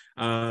caused,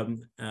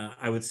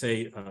 I would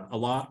say, a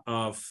lot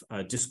of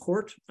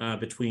discord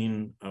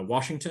between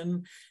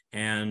Washington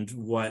and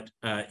what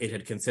it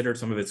had considered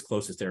some of its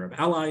closest Arab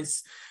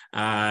allies,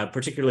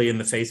 particularly in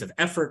the face of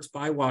efforts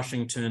by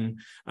Washington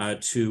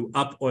to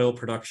up oil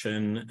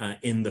production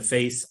in the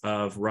face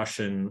of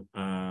Russian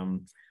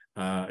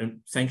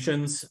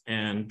sanctions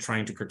and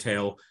trying to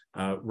curtail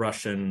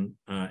Russian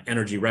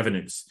energy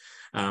revenues.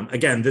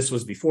 Again, this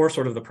was before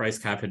sort of the price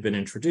cap had been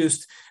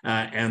introduced,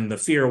 and the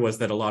fear was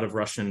that a lot of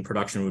Russian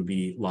production would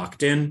be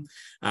locked in.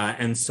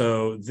 And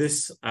so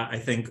this, I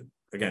think,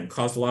 again,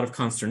 caused a lot of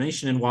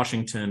consternation in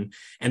Washington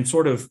and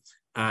sort of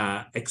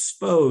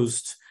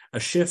exposed a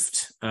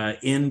shift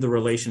in the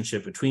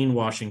relationship between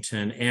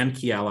Washington and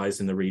key allies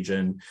in the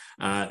region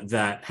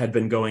that had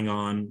been going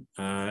on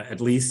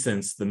at least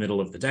since the middle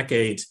of the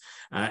decade,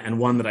 and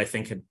one that I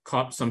think had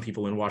caught some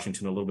people in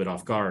Washington a little bit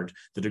off guard,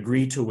 the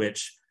degree to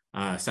which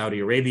Saudi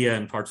Arabia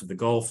and parts of the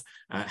Gulf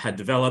had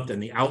developed,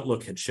 and the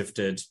outlook had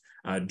shifted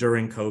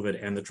during COVID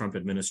and the Trump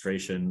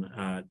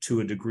administration to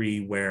a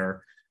degree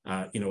where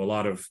a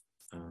lot of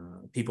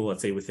people,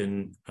 let's say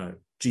within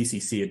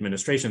GCC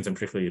administrations, and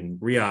particularly in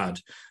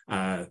Riyadh,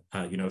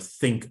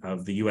 think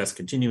of the U.S.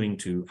 continuing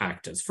to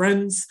act as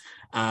friends,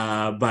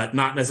 but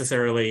not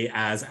necessarily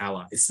as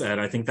allies. And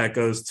I think that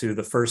goes to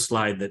the first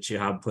slide that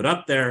Shihab put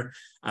up there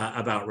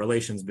about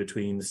relations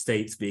between the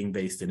states being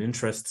based in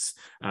interests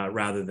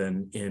rather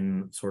than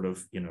in sort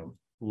of,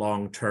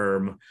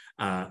 long-term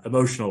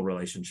emotional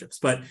relationships.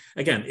 But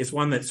again, it's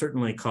one that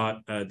certainly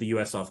caught the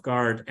U.S. off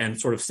guard and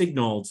sort of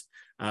signaled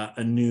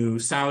a new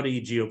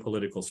Saudi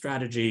geopolitical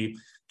strategy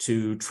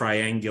to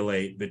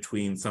triangulate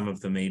between some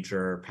of the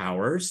major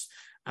powers,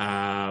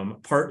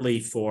 partly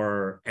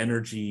for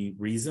energy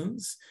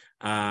reasons.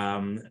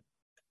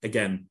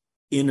 Again,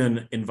 in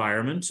an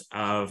environment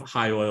of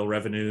high oil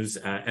revenues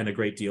and a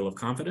great deal of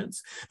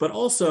confidence, but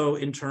also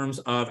in terms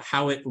of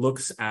how it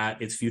looks at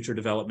its future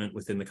development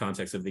within the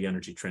context of the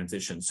energy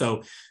transition.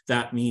 So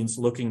that means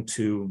looking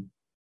to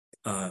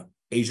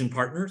Asian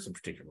partners, in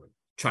particular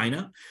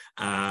China,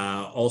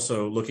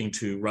 also looking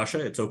to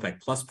Russia, its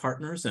OPEC plus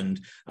partners, and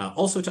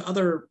also to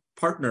other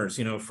partners,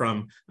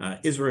 from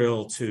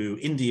Israel to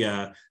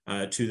India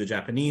to the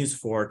Japanese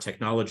for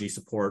technology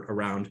support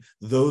around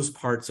those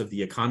parts of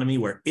the economy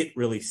where it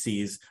really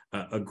sees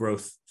a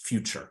growth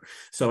future.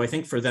 So I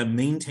think for them,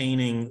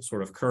 maintaining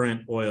sort of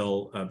current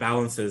oil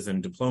balances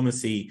and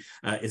diplomacy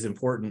is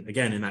important,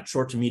 again, in that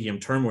short to medium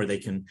term where they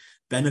can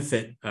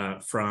benefit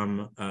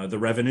from the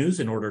revenues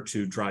in order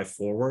to drive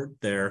forward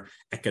their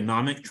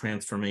economic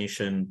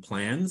transformation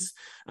plans,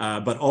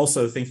 but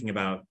also thinking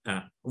about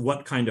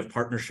what kind of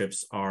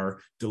partnerships are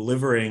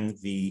delivering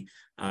the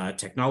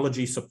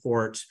technology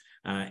support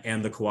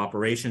and the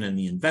cooperation and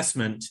the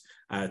investment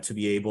to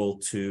be able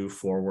to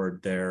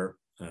forward their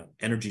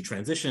energy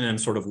transition and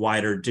sort of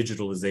wider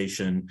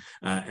digitalization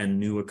and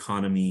new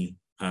economy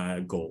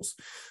goals.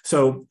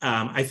 So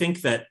I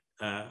think that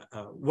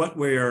what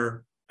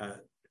we're,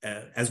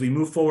 as we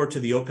move forward to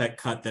the OPEC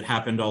cut that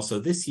happened also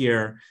this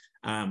year,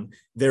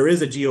 there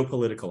is a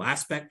geopolitical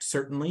aspect,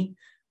 certainly,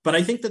 but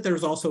I think that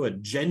there's also a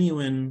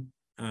genuine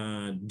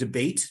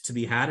debate to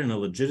be had, and a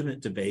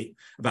legitimate debate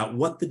about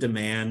what the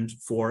demand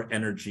for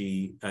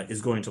energy is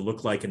going to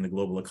look like in the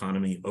global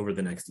economy over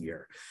the next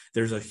year.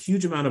 There's a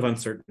huge amount of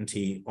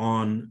uncertainty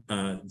on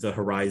the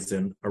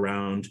horizon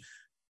around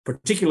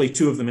particularly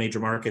two of the major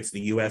markets,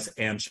 the US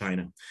and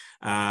China.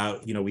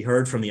 We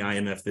heard from the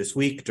IMF this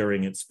week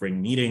during its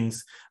spring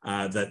meetings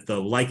that the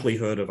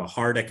likelihood of a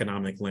hard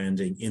economic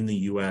landing in the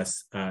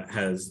US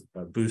has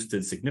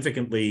boosted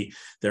significantly.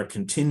 There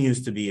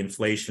continues to be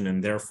inflation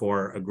and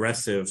therefore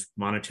aggressive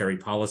monetary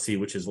policy,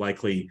 which is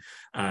likely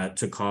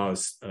to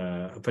cause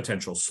a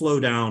potential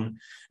slowdown.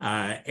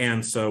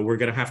 And so we're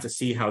going to have to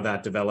see how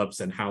that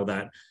develops and how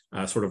that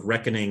sort of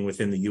reckoning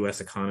within the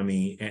US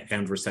economy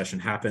and recession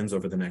happens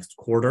over the next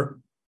quarter.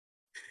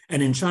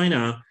 And in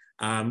China,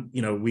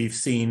 we've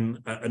seen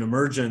an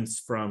emergence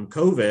from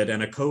COVID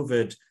and a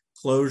COVID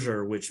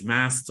closure, which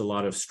masked a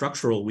lot of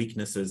structural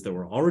weaknesses that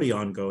were already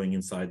ongoing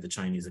inside the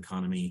Chinese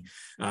economy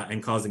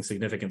and causing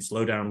significant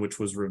slowdown, which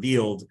was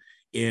revealed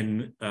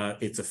in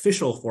its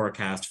official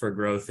forecast for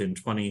growth in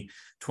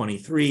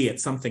 2023 at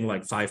something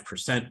like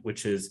 5%,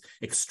 which is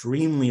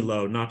extremely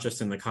low, not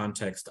just in the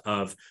context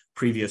of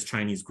previous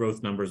Chinese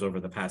growth numbers over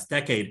the past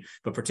decade,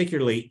 but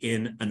particularly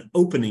in an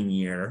opening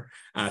year.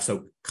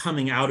 So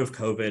coming out of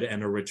COVID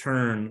and a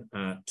return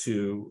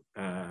to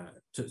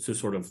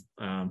sort of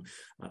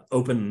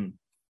open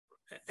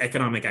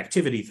economic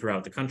activity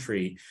throughout the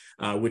country,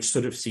 which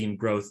should have seen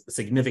growth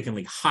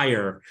significantly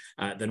higher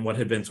than what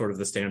had been sort of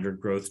the standard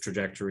growth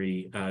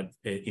trajectory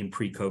in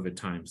pre-COVID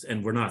times.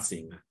 And we're not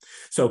seeing that.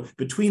 So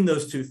between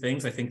those two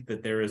things, I think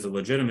that there is a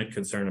legitimate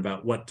concern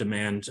about what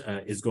demand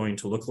is going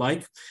to look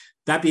like.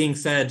 That being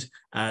said,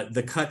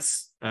 the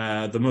cuts,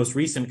 the most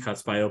recent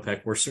cuts by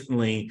OPEC were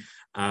certainly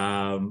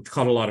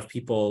caught a lot of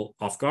people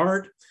off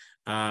guard,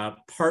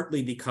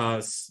 partly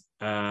because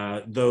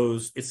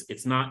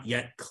it's not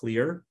yet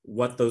clear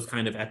what those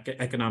kind of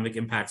economic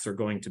impacts are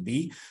going to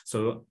be.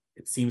 So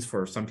it seems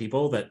for some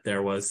people that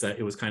it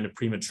was kind of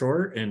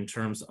premature in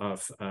terms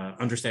of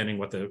understanding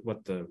what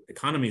the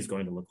economy is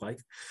going to look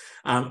like,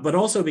 but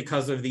also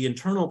because of the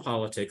internal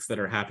politics that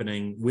are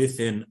happening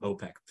within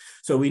OPEC.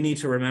 So we need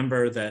to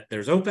remember that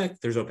there's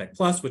OPEC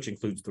Plus, which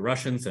includes the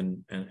Russians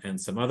and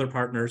some other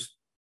partners,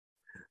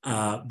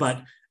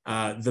 but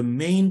the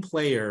main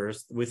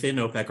players within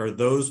OPEC are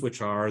those which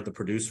are the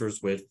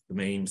producers with the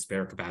main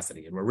spare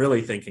capacity. And we're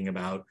really thinking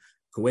about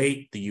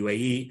Kuwait, the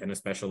UAE, and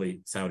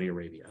especially Saudi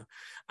Arabia.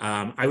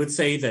 I would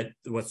say that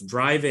what's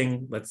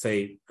driving, let's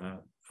say,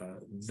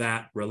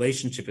 that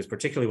relationship is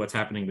particularly what's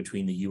happening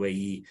between the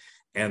UAE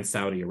and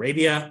Saudi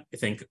Arabia. I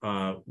think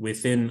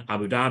within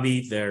Abu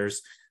Dhabi,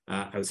 there's,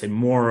 I would say,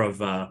 more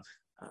of a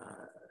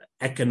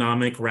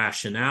economic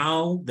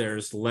rationale.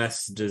 There's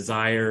less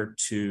desire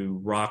to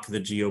rock the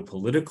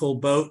geopolitical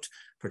boat,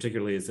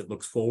 particularly as it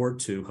looks forward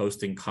to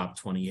hosting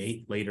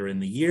COP28 later in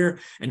the year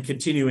and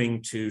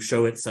continuing to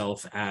show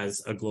itself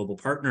as a global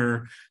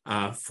partner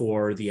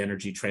for the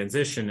energy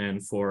transition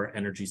and for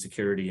energy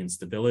security and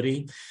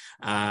stability.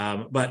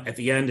 But at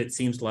the end, it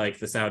seems like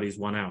the Saudis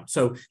won out.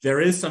 So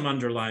there is some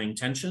underlying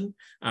tension.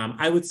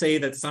 I would say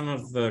that some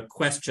of the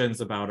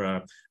questions about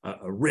a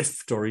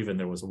rift, or even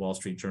there was a Wall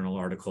Street Journal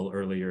article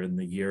earlier in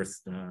the year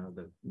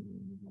that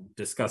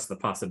discussed the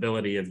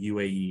possibility of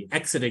UAE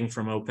exiting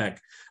from OPEC,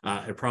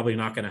 are probably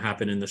not going to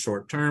happen in the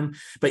short term.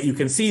 But you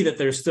can see that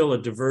there's still a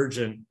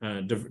diverging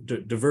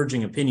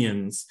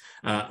opinions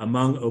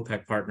among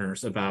OPEC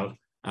partners about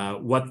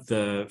what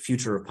the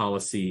future of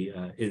policy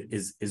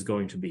is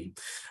going to be,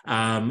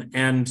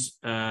 and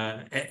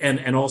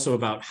also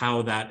about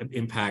how that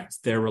impacts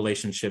their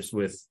relationships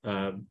with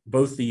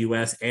both the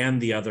U.S. and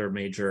the other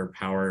major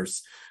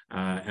powers.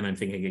 And I'm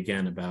thinking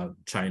again about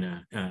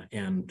China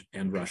and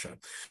Russia.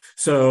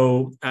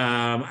 So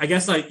I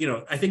guess I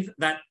think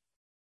that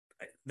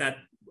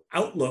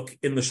outlook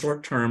in the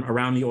short term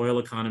around the oil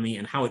economy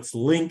and how it's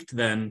linked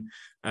then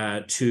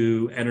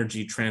to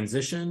energy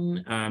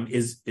transition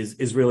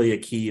is really a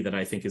key that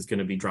I think is going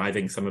to be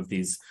driving some of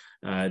these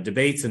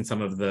debates and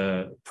some of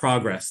the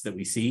progress that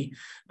we see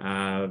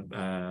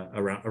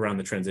around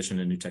the transition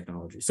and new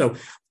technology. So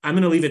I'm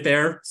going to leave it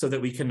there so that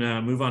we can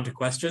move on to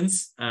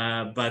questions.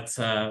 But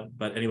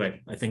anyway,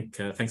 I think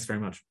thanks very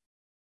much.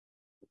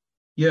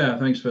 Yeah,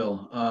 thanks,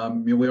 Phil.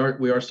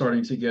 We are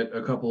starting to get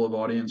a couple of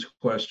audience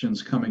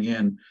questions coming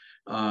in.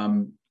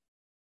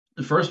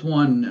 The first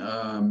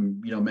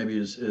one, maybe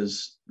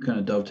is kind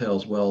of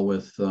dovetails well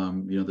with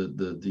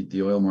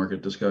the oil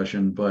market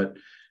discussion. But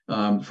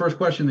the first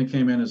question that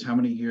came in is, how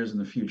many years in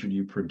the future do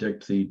you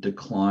predict the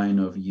decline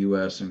of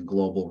U.S. and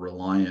global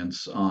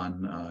reliance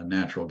on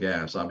natural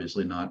gas?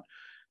 Obviously, not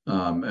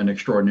an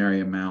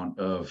extraordinary amount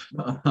of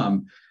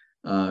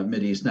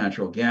Mideast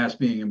natural gas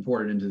being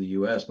imported into the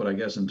U.S., but I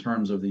guess in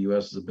terms of the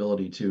U.S.'s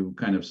ability to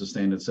kind of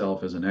sustain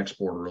itself as an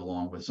exporter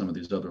along with some of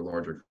these other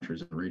larger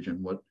countries in the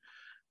region, what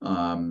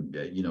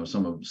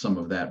some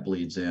of that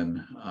bleeds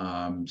in.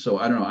 So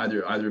I don't know,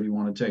 either of you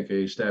want to take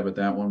a stab at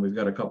that one? We've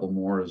got a couple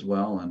more as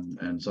well,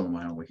 and some of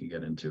my own we can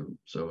get into.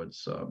 So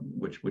it's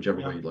whichever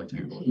way you'd like to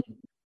handle it.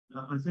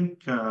 I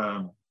think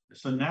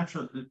so.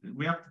 Natural,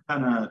 we have to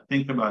kind of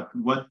think about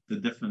what the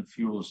different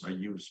fuels are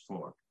used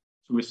for.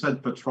 So we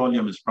said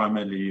petroleum is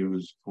primarily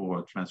used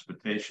for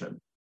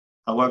transportation.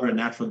 However,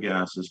 natural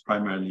gas is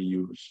primarily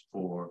used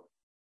for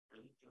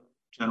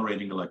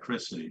generating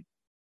electricity.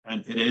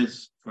 And it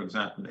is, for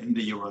example, in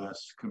the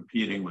US,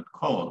 competing with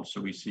coal.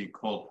 So we see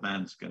coal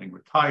plants getting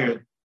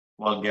retired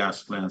while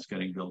gas plants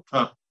getting built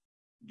up.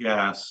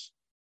 Gas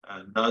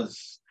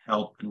does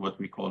help in what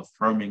we call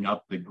firming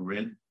up the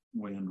grid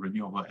when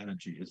renewable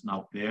energy is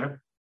not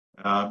there.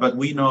 But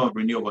we know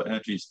renewable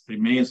energy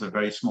remains a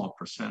very small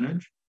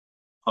percentage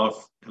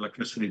of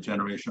electricity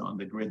generation on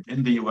the grid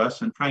in the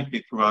US and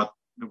frankly throughout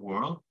the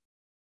world.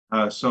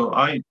 So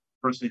I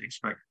personally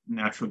expect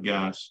natural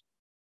gas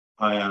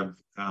I have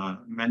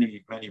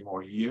many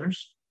more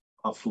years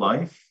of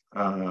life,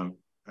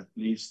 at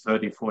least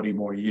 30, 40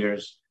 more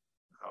years,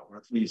 or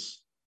at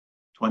least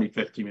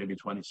 2050, maybe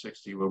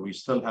 2060, where we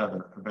still have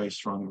a very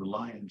strong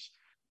reliance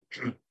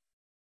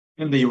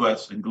in the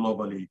US and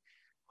globally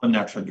on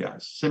natural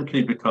gas,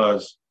 simply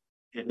because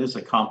it is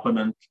a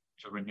complement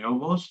to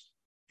renewables.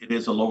 It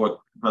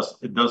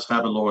does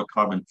have a lower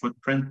carbon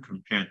footprint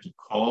compared to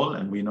coal.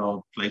 And we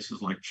know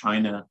places like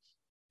China,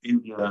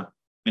 India,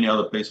 many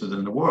other places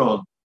in the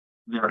world,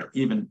 they're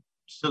even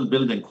still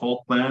building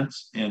coal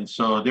plants. And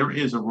so there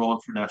is a role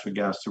for natural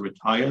gas to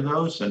retire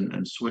those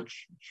and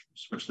switch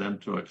them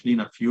to a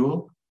cleaner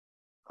fuel.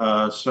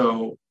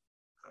 So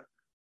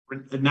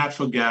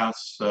natural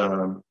gas,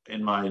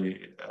 in my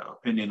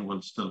opinion,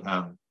 will still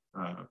have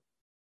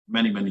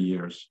many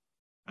years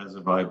as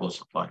a viable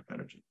supply of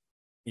energy.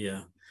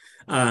 Yeah.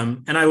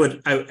 And I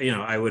would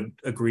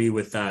agree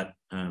with that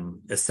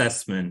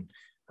assessment.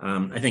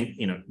 I think,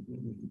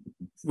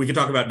 we could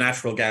talk about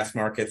natural gas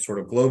markets sort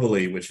of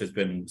globally, which has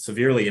been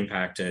severely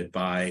impacted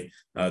by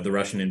the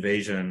Russian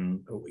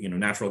invasion.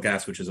 Natural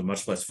gas, which is a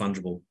much less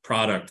fungible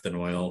product than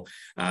oil,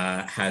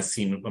 has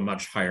seen a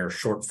much higher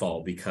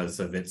shortfall because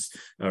of its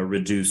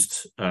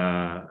reduced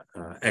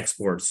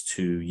exports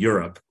to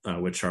Europe,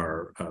 which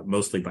are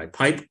mostly by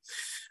pipe.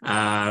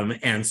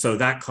 And so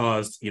that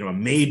caused, a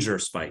major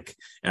spike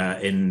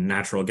in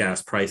natural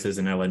gas prices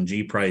and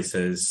LNG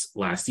prices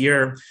last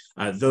year.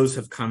 Those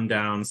have come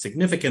down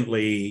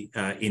significantly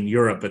in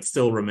Europe, but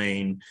still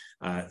remain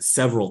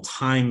several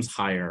times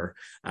higher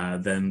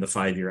than the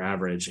 5-year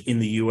average. In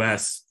the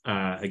US,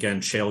 again,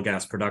 shale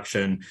gas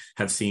production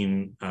have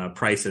seen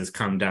prices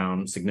come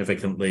down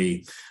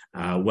significantly,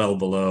 well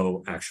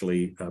below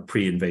actually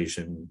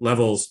pre-invasion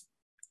levels.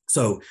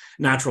 So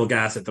natural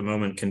gas at the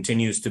moment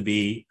continues to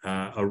be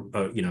a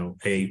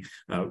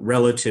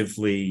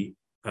relatively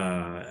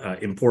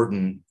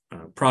important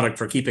product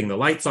for keeping the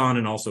lights on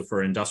and also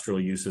for industrial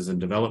uses and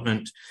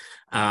development.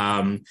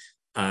 There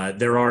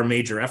are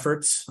major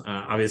efforts,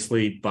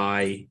 obviously,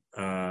 by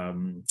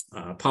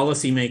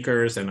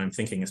policymakers, and I'm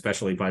thinking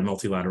especially by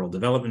multilateral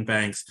development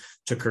banks,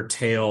 to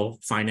curtail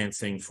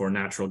financing for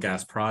natural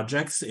gas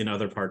projects in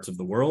other parts of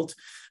the world.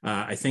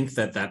 I think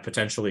that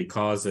potentially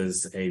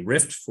causes a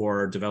rift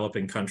for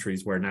developing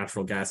countries where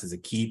natural gas is a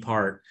key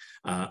part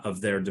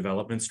of their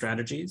development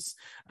strategies.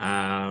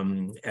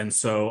 And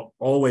so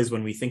always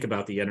when we think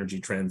about the energy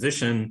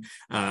transition,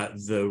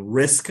 the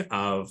risk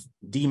of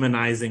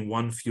demonizing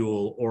one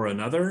fuel or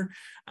another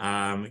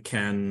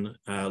can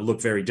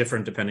look very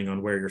different depending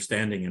on where you're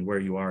standing and where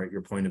you are at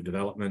your point of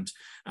development.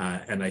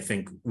 And I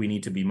think we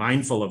need to be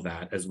mindful of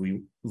that as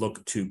we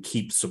look to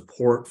keep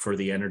support for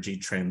the energy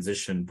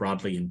transition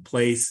broadly in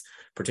place,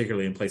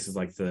 particularly in places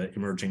like the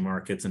emerging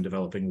markets and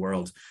developing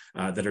world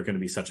that are going to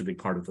be such a big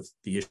part of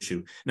the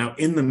issue. Now,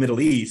 in the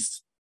Middle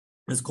East,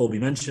 as Colby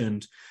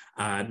mentioned,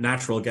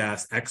 natural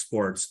gas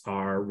exports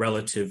are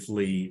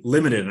relatively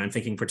limited, and I'm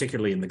thinking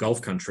particularly in the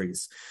Gulf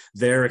countries.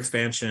 Their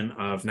expansion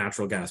of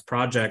natural gas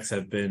projects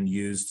have been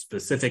used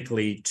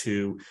specifically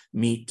to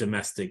meet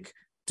domestic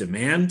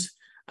demand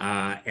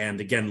and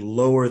again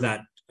lower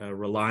that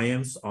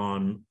reliance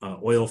on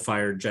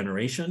oil-fired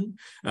generation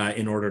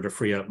in order to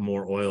free up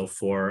more oil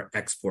for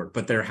export.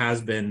 But there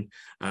has been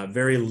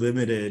very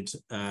limited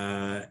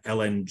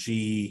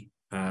LNG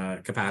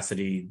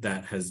capacity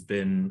that has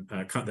been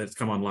that's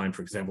come online,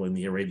 for example, in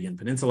the Arabian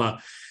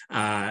Peninsula.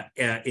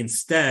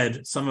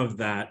 Instead, some of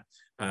that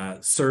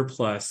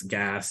surplus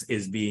gas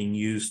is being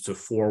used to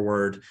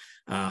forward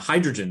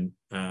hydrogen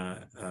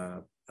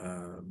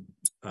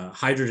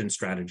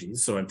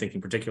strategies. So I'm thinking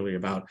particularly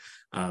about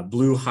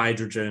blue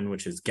hydrogen,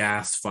 which is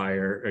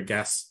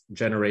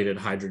gas-generated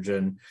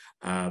hydrogen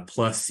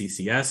plus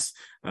CCS,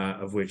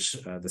 of which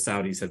the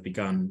Saudis have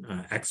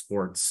begun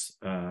exports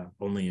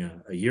only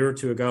a year or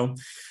two ago.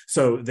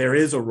 So there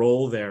is a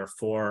role there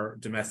for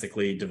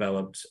domestically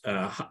developed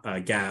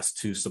gas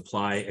to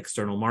supply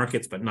external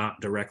markets, but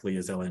not directly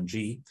as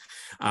LNG.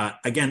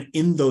 Again,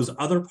 in those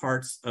other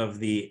parts of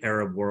the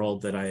Arab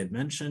world that I had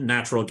mentioned,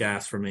 natural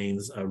gas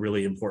remains a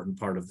really important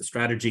part of the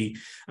strategy.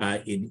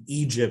 In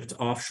Egypt,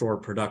 offshore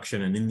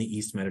production, and in the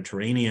East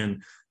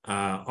Mediterranean,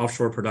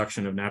 offshore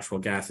production of natural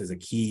gas is a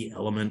key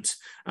element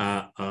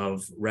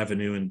of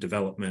revenue and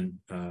development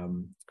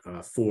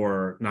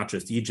for not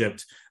just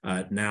Egypt,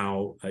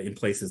 now in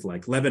places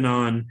like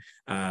Lebanon,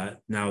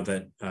 now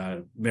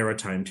that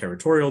maritime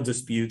territorial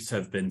disputes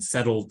have been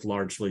settled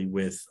largely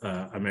with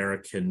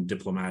American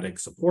diplomatic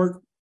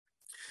support.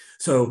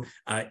 So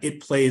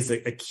it plays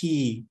a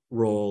key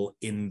role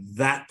in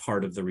that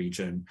part of the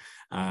region.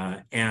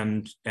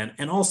 And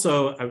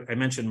also, I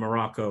mentioned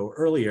Morocco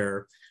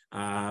earlier,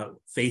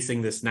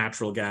 facing this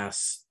natural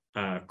gas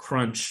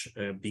crunch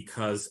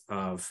because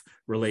of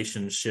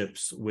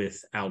relationships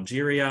with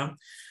Algeria,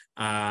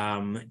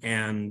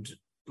 and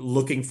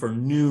looking for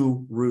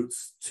new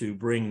routes to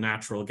bring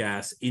natural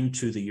gas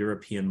into the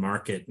European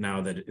market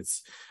now that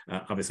it's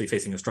obviously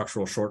facing a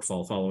structural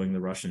shortfall following the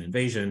Russian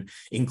invasion,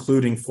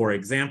 including, for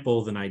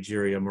example, the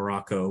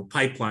Nigeria-Morocco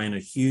pipeline, a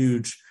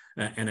huge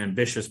and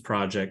ambitious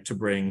project to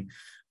bring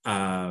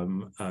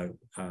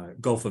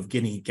Gulf of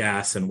Guinea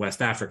gas and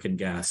West African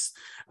gas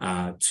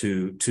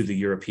to the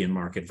European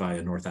market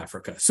via North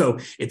Africa. So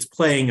it's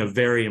playing a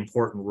very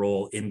important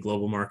role in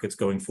global markets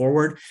going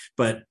forward,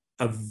 but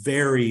a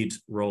varied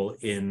role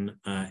in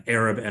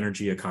Arab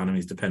energy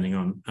economies, depending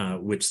on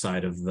which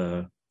side of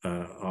the,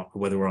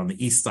 whether we're on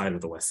the east side or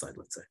the west side,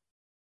 let's say.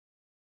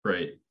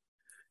 Great.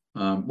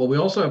 Well, we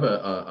also have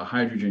a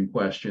hydrogen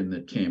question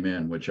that came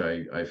in, which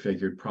I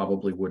figured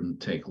probably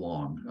wouldn't take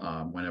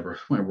long. Whenever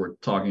we're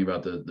talking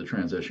about the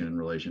transition in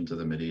relation to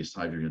the Mideast,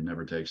 hydrogen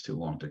never takes too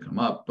long to come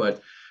up.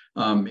 But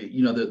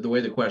the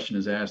way the question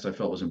is asked, I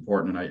felt was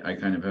important, and I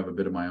kind of have a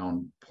bit of my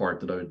own part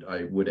that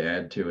I would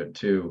add to it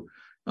too.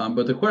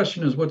 But the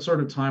question is, what sort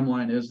of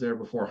timeline is there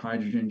before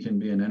hydrogen can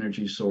be an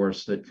energy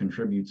source that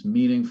contributes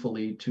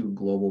meaningfully to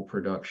global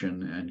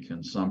production and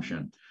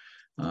consumption?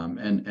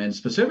 And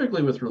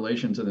specifically with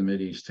relation to the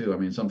Mideast too, I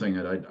mean, something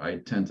that I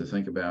tend to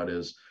think about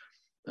is,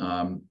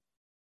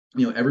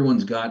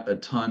 everyone's got a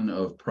ton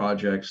of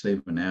projects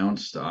they've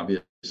announced.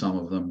 Obviously, some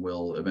of them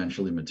will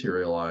eventually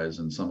materialize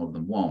and some of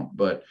them won't.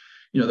 But,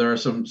 there are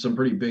some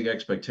pretty big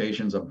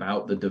expectations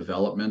about the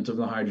development of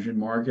the hydrogen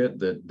market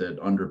that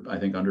I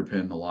think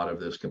underpin a lot of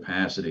this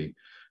capacity.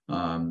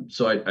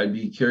 So I'd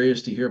be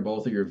curious to hear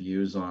both of your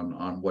views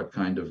on what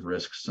kind of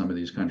risks some of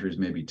these countries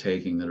may be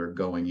taking that are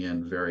going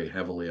in very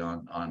heavily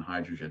on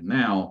hydrogen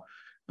now,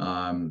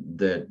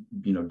 that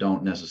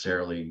don't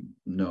necessarily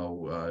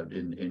know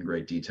in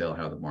great detail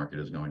how the market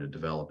is going to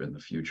develop in the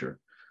future.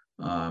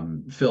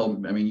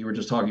 Phil, I mean, you were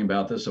just talking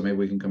about this, so maybe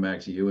we can come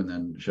back to you, and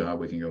then Shahab,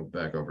 we can go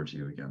back over to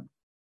you again.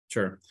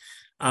 Sure.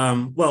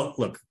 Well,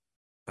 look,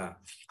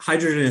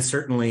 hydrogen is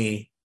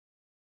certainly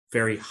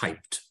very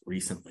hyped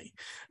recently.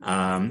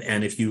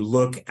 And if you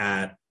look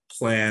at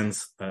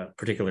plans,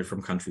 particularly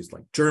from countries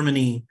like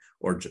Germany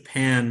or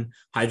Japan,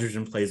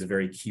 hydrogen plays a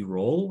very key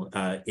role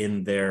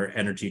in their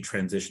energy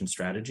transition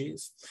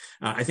strategies.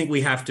 I think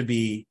we have to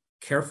be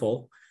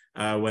careful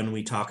when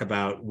we talk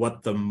about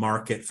what the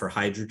market for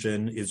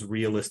hydrogen is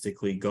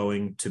realistically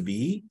going to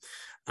be.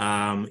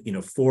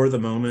 For the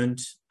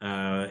moment,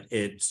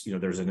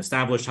 there's an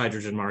established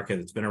hydrogen market.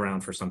 It's been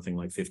around for something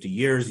like 50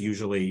 years.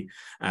 Usually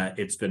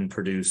it's been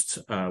produced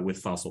with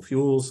fossil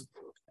fuels.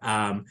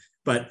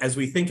 But as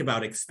we think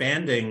about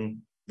expanding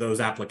those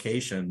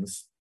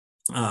applications,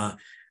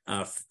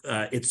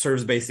 it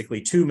serves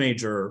basically two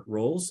major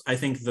roles. I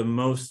think the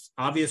most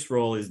obvious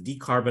role is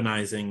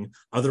decarbonizing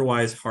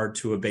otherwise hard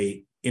to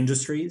abate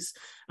industries,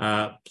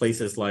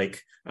 places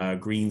like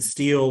green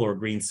steel or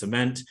green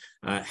cement,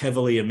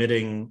 heavily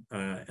emitting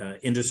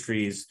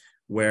industries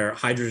where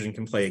hydrogen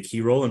can play a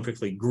key role, and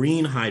particularly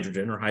green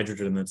hydrogen or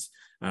hydrogen that's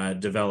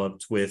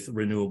developed with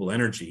renewable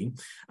energy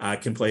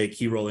can play a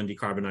key role in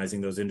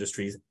decarbonizing those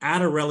industries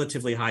at a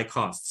relatively high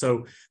cost.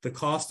 So the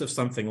cost of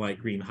something like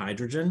green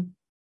hydrogen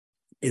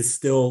is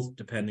still,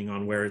 depending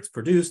on where it's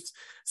produced,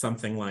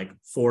 something like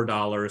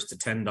 $4 to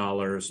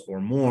 $10 or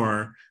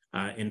more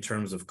in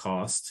terms of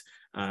cost.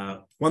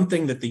 One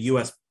thing that the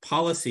U.S.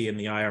 policy in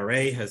the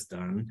IRA has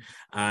done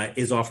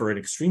is offer an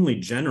extremely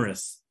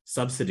generous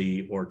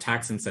subsidy or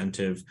tax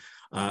incentive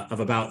of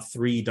about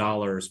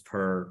 $3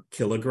 per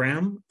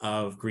kilogram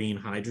of green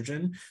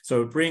hydrogen.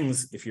 So it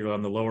brings, if you're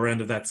on the lower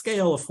end of that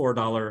scale, a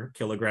 $4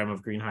 kilogram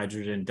of green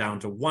hydrogen down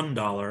to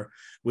 $1,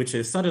 which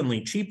is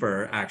suddenly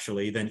cheaper,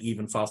 actually, than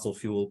even fossil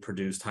fuel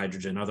produced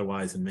hydrogen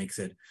otherwise, and makes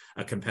it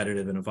a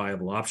competitive and a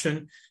viable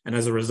option. And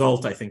as a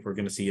result, I think we're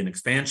going to see an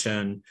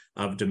expansion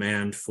of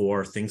demand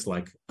for things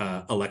like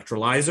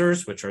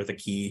electrolyzers, which are the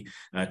key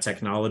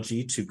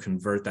technology to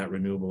convert that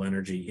renewable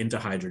energy into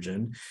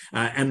hydrogen.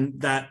 And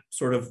that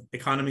sort of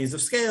economies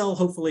of scale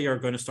hopefully are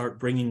going to start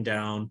bringing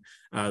down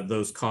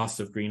those costs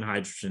of green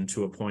hydrogen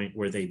to a point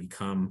where they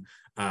become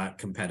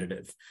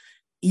competitive.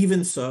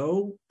 Even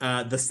so,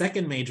 the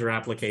second major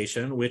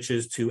application, which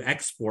is to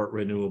export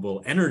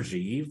renewable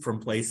energy from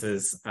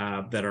places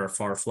that are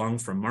far-flung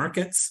from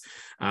markets,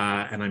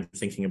 and I'm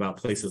thinking about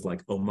places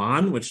like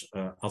Oman, which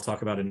I'll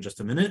talk about in just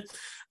a minute,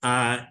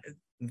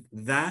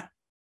 that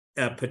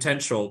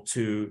potential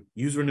to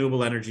use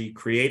renewable energy,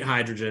 create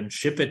hydrogen,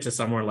 ship it to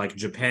somewhere like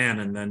Japan,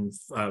 and then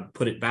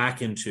put it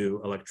back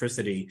into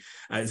electricity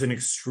is an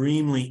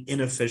extremely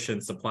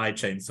inefficient supply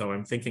chain. So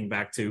I'm thinking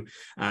back to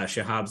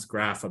Shahab's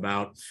graph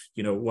about,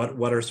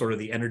 what are sort of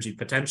the energy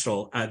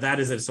potential. That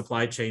is a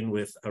supply chain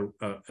with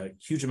a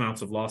huge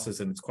amounts of losses,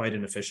 and it's quite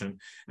inefficient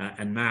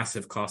and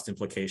massive cost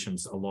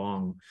implications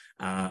along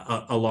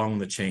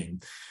the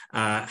chain.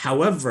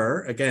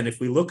 However, again,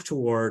 if we look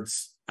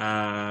towards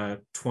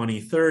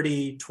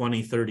 2030,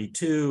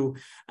 2032,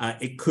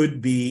 it could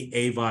be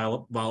a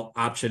viable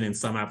option in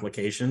some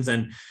applications.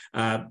 And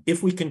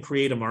if we can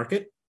create a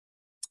market,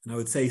 and I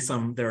would say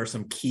there are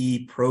some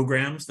key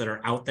programs that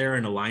are out there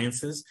in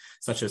alliances,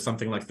 such as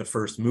something like the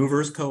First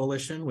Movers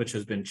Coalition, which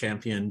has been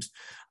championed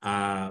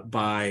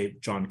by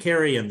John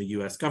Kerry and the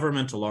US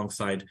government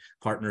alongside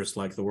partners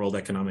like the World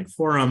Economic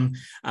Forum.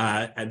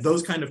 And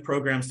those kind of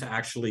programs to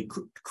actually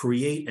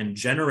create and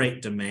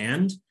generate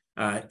demand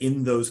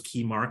in those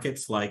key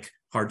markets like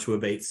hard to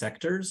abate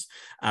sectors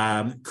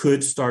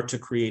could start to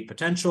create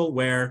potential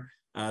where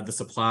the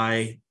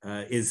supply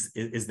is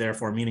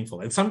therefore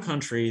meaningful. And some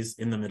countries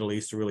in the Middle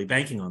East are really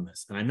banking on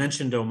this. And I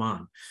mentioned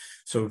Oman.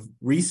 So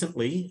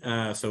recently,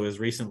 as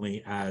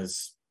recently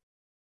as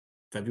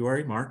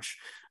February, March,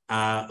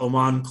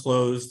 Oman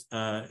closed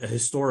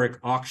historic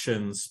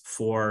auctions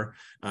for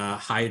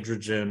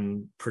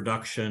hydrogen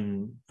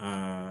production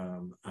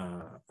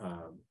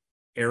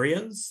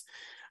areas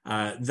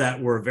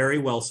that were very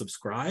well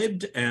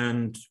subscribed,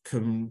 and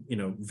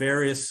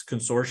various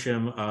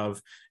consortium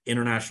of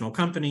international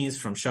companies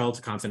from Shell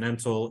to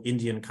Continental,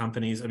 Indian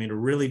companies. I mean, a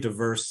really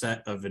diverse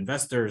set of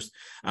investors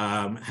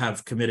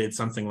have committed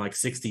something like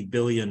 $60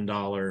 billion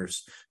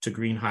to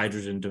green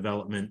hydrogen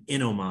development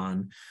in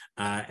Oman,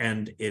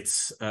 and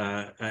it's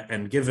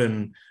and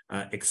given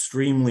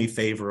extremely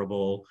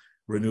favorable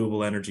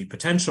renewable energy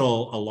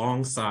potential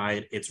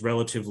alongside its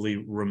relatively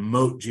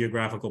remote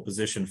geographical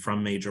position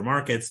from major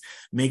markets,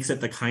 makes it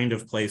the kind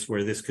of place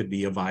where this could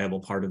be a viable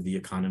part of the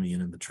economy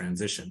and in the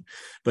transition.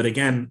 But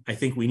again, I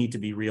think we need to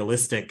be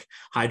realistic.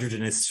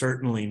 Hydrogen is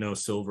certainly no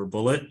silver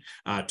bullet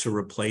to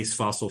replace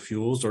fossil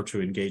fuels or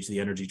to engage the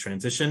energy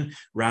transition.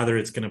 Rather,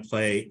 it's going to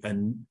play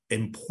an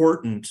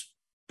important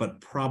but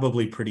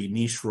probably pretty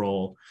niche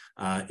role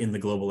in the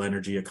global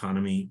energy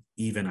economy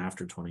even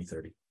after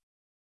 2030.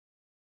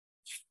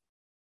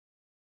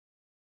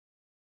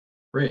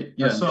 Great.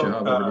 Yeah, So,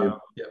 Shihab, over to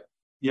you.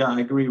 yeah, I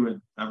agree with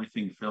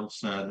everything Phil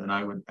said, and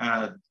I would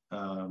add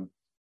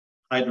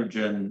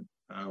hydrogen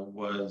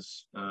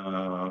was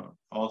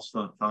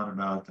also thought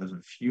about as a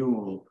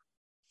fuel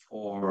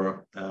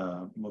for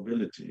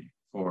mobility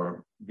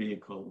for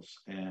vehicles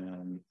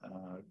and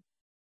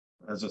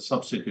as a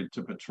substitute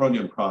to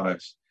petroleum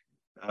products.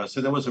 So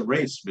there was a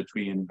race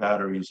between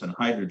batteries and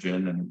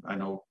hydrogen, and I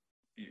know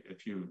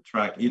if you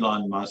track,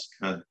 Elon Musk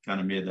had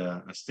kind of made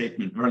a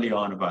statement early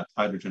on about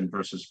hydrogen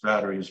versus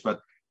batteries, but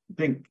I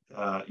think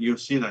you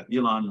see that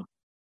Elon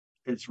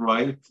is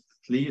right,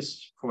 at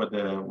least for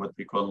the what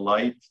we call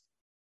light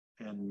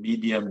and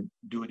medium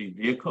duty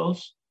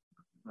vehicles.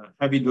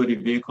 Heavy duty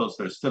vehicles,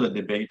 there's still a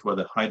debate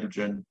whether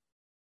hydrogen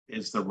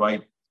is the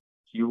right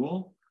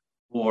fuel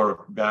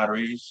or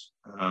batteries.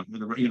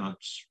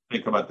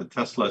 Think about the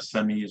Tesla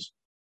semis.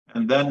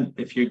 And then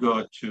if you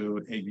go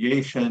to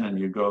aviation and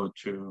you go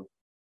to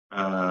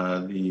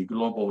the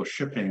global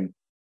shipping,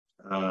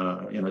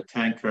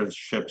 tankers,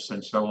 ships,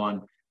 and so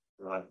on,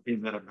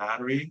 is it a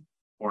battery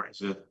or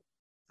is it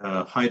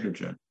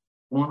hydrogen?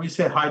 When we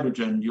say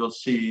hydrogen, you'll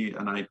see,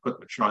 and I put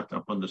the chart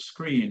up on the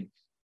screen,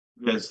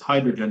 there's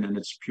hydrogen in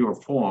its pure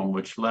form,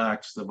 which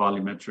lacks the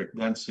volumetric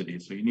density.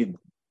 So you need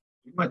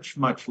much,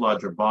 much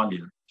larger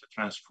volume to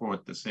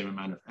transport the same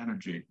amount of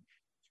energy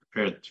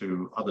compared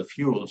to other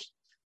fuels.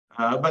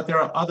 But there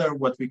are other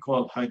what we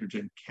call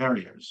hydrogen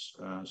carriers.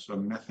 So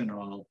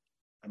methanol,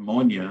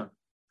 ammonia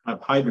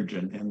have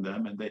hydrogen in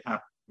them, and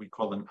we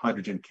call them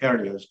hydrogen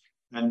carriers.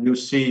 And you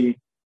see,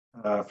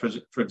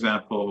 for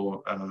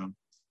example,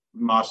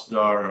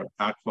 Masdar,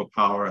 Aqua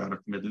Power out of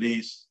the Middle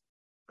East,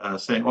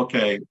 saying,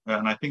 okay,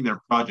 and I think there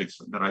are projects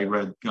that I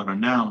read got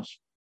announced,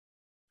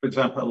 for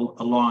example,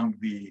 along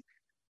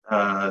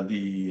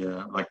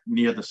like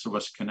near the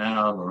Suez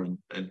Canal or in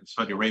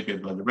Saudi Arabia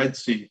by the Red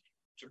Sea,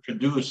 to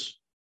produce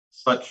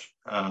such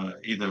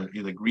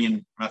either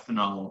green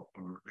methanol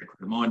or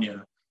liquid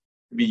ammonia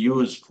to be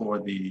used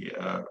for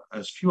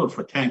as fuel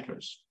for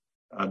tankers,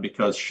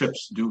 because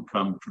ships do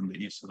come from the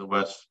east to the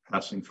west,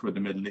 passing through the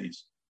Middle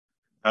East.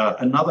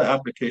 Another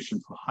application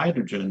for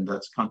hydrogen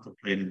that's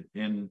contemplated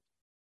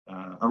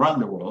around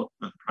the world,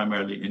 but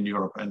primarily in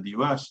Europe and the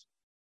US,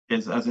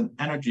 is as an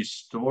energy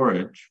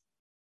storage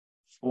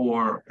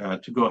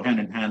to go hand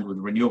in hand with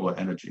renewable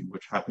energy,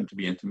 which happen to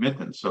be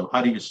intermittent. So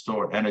how do you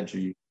store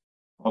energy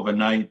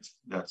overnight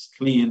that's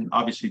clean?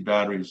 Obviously,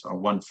 batteries are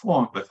one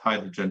form, but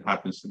hydrogen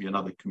happens to be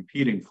another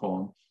competing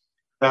form.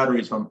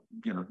 Batteries are,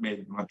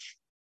 made much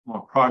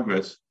more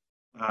progress.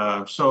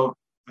 So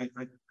at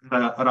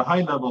a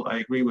high level, I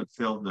agree with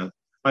Phil that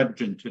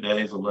hydrogen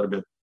today is a little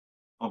bit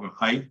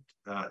overhyped.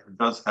 It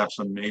does have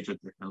some major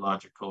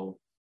technological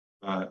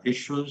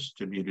issues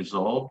to be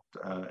resolved.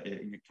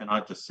 You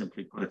cannot just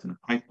simply put it in a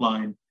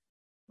pipeline.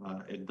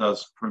 It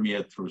does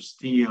permeate through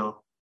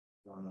steel.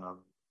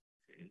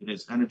 It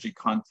is energy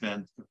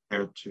content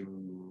compared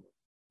to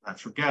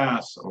natural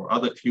gas or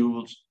other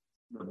fuels.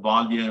 The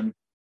volume,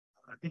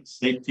 I think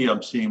safety,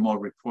 I'm seeing more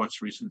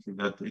reports recently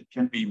that it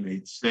can be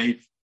made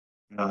safe.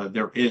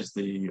 There is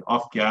the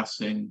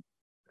off-gassing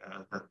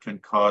that can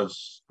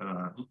cause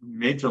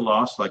major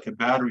loss, like a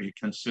battery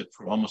can sit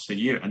for almost a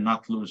year and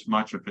not lose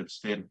much of its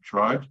state of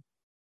charge.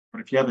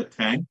 But if you have a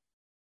tank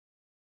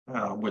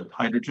with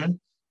hydrogen,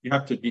 you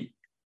have to be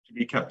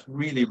kept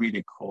really,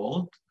 really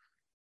cold,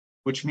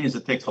 which means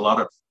it takes a lot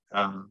of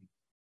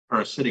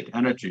parasitic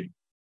energy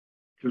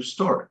to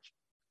store it,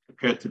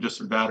 compared to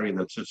just a battery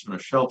that sits on a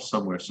shelf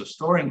somewhere. So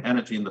storing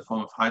energy in the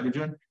form of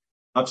hydrogen,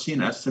 I've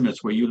seen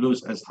estimates where you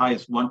lose as high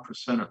as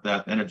 1% of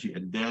that energy a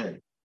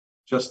day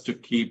just to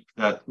keep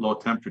that low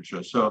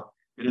temperature. So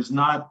it is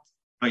not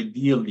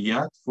ideal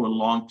yet for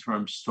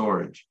long-term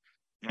storage.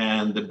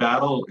 And the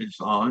battle is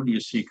on. You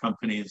see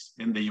companies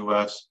in the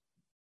US,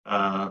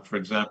 for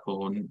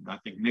example, I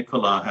think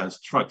Nikola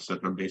has trucks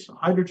that are based on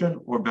hydrogen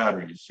or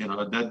batteries.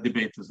 That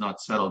debate is not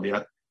settled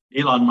yet.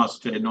 Elon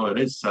Musk said, no, it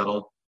is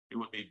settled. It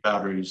would be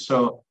batteries.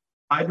 So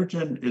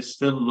hydrogen is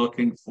still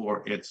looking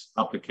for its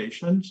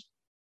applications.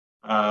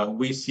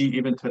 We see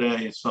even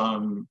today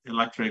some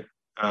electric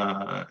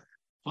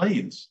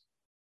planes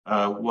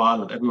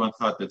while everyone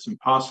thought that's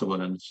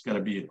impossible and it's going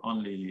to be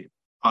only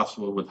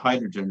possible with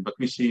hydrogen, but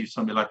we see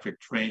some electric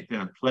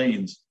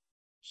planes.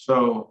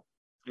 So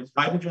if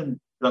hydrogen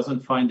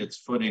doesn't find its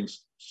footing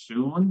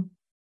soon,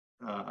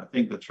 I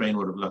think the train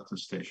would have left the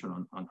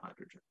station on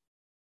hydrogen.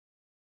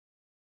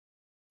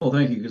 Well,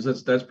 thank you,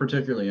 because that's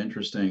particularly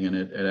interesting, and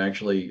it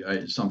actually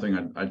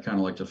something I'd kind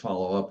of like to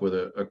follow up with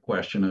a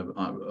question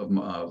of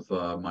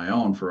my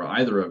own for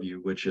either of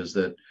you, which is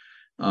that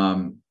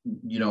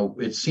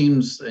it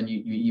seems, and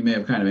you may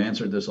have kind of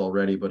answered this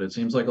already, but it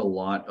seems like a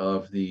lot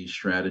of the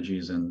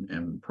strategies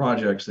and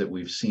projects that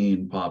we've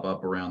seen pop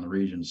up around the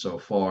region so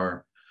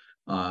far,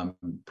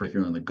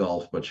 particularly in the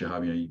Gulf, but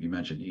Shihab, you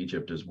mentioned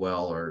Egypt as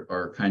well,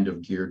 are kind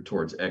of geared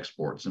towards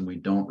exports, and we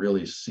don't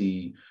really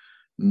see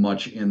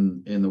much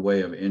in the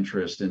way of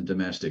interest in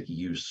domestic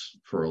use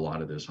for a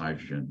lot of this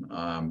hydrogen.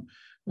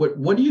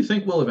 What do you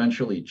think will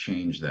eventually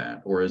change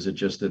that? Or is it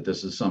just that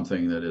this is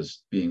something that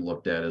is being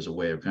looked at as a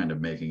way of kind of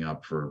making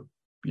up for,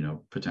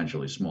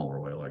 potentially smaller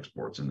oil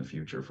exports in the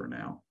future for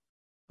now?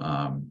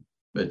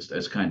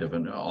 It's kind of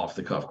an off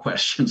the cuff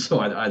question. So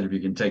either of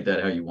you can take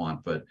that how you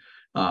want, but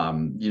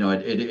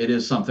it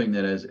is something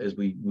that as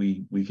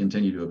we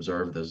continue to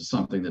observe, this is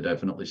something that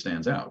definitely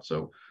stands out.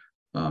 So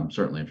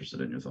certainly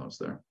interested in your thoughts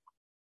there.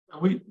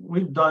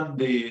 We've done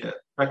the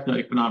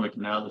techno-economic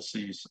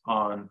analyses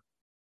on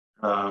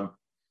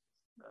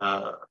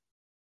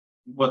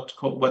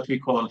what we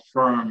call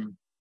firm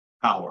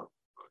power,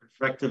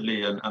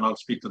 effectively, and I'll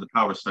speak to the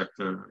power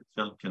sector.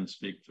 Phil can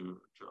speak to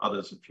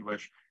others if you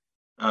wish,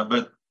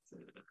 but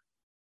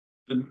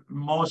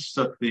most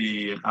of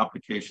the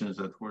applications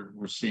that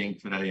we're seeing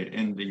today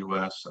in the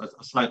U.S.,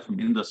 aside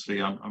from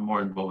industry, I'm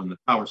more involved in the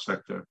power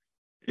sector,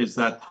 is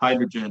that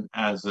hydrogen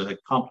as a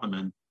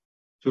complement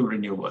to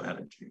renewable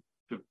energy,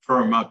 to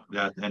firm up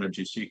that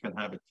energy so you can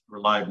have it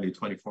reliably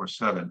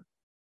 24/7.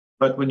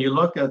 But when you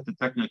look at the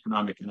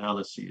techno-economic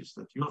analyses,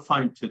 that you'll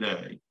find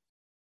today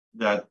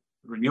that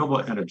renewable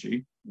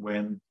energy,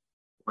 wind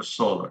or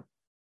solar,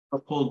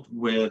 coupled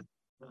with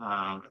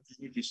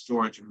energy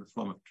storage in the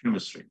form of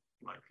chemistry,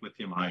 like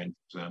lithium ion,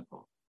 for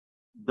example,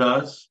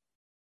 does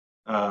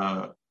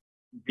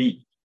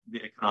beat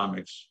the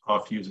economics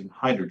of using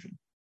hydrogen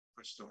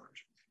for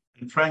storage.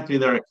 And frankly,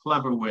 there are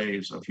clever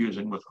ways of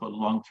using what's called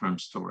long-term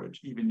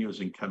storage, even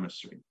using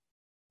chemistry.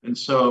 And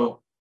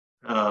so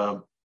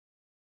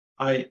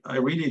I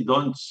really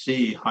don't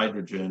see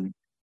hydrogen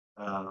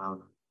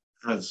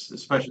as,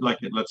 especially like,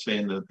 let's say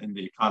in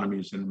the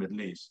economies in the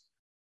Middle East.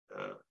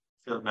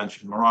 Phil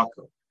mentioned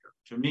Morocco.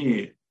 To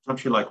me, a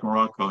country like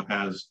Morocco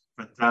has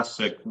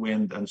fantastic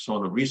wind and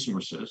solar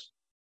resources.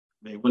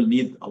 They will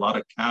need a lot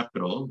of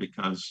capital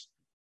because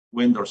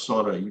wind or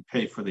solar, you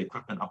pay for the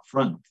equipment up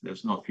front.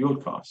 There's no fuel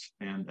cost.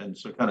 And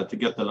so kind of to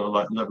get the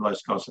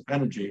levelized cost of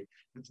energy,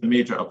 it's a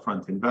major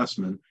upfront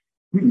investment,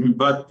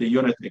 but the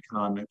unit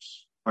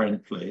economics are in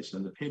place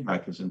and the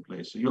payback is in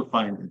place. So you'll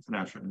find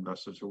international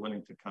investors who are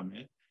willing to come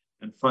in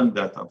and fund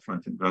that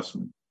upfront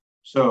investment.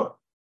 So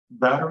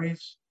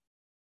batteries,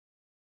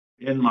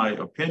 in my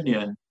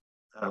opinion,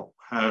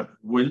 have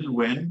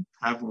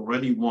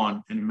already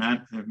won in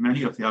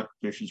many of the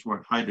applications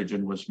where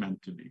hydrogen was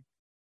meant to be.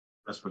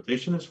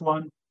 Transportation is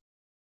one,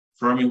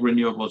 firming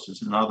renewables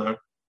is another.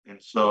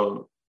 And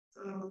so,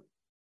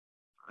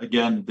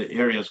 again, the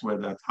areas where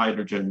that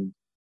hydrogen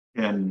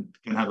can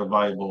have a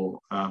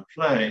viable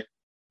play,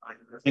 I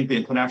think the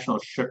international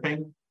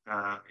shipping,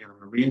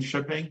 marine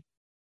shipping,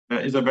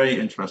 is a very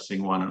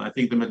interesting one. And I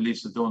think the Middle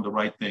East is doing the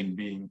right thing,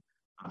 being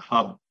a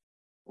hub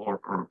or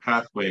a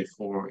pathway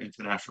for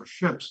international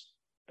ships.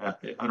 I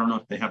don't know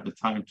if they have the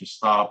time to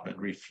stop and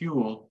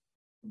refuel,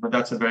 but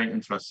that's a very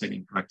interesting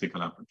and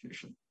practical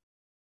application.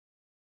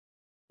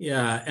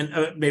 Yeah,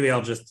 and maybe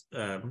I'll just,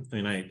 I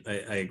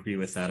agree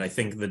with that. I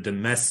think the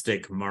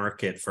domestic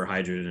market for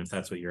hydrogen, if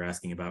that's what you're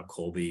asking about,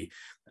 Colby,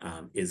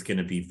 is going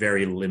to be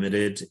very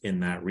limited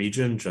in that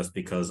region just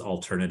because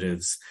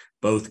alternatives,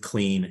 both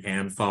clean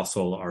and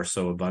fossil, are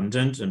so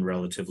abundant and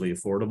relatively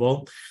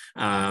affordable.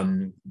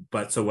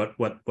 But so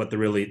what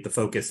the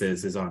focus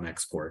is on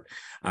export.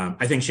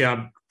 I think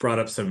Shihab brought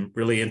up some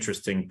really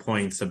interesting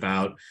points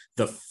about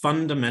the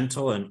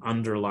fundamental and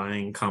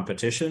underlying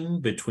competition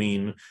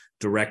between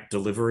direct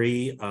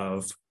delivery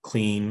of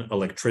clean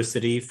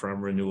electricity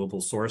from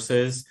renewable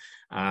sources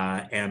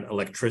and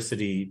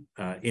electricity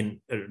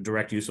in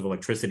direct use of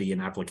electricity in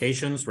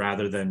applications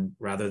rather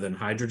than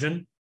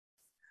hydrogen.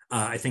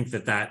 I think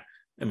that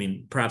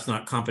perhaps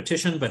not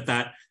competition, but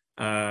that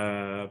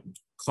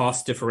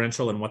cost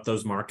differential and what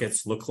those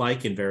markets look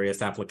like in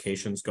various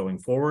applications going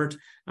forward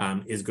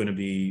is going to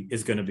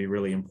be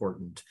really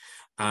important.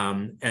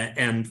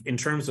 And in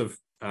terms of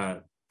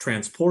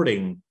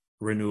transporting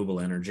renewable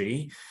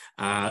energy,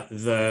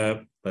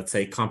 let's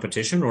say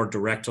competition or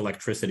direct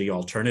electricity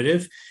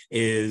alternative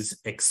is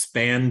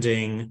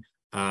expanding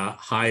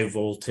high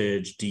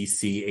voltage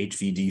DC,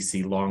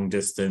 HVDC long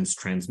distance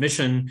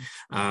transmission,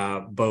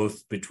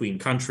 both between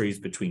countries,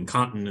 between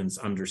continents,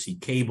 undersea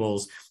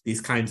cables,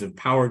 these kinds of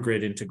power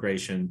grid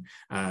integration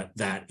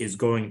that is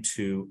going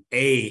to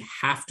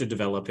have to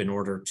develop in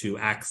order to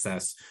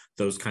access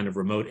those kind of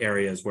remote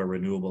areas where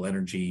renewable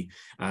energy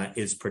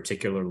is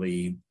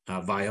particularly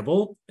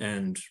viable.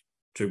 And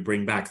to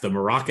bring back the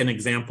Moroccan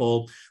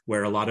example,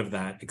 where a lot of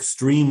that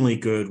extremely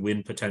good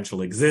wind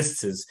potential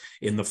exists, is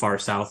in the far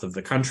south of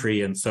the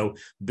country. And so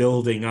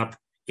building up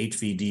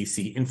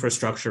HVDC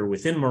infrastructure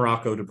within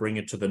Morocco to bring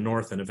it to the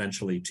north and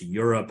eventually to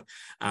Europe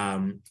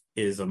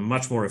is a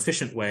much more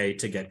efficient way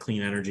to get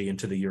clean energy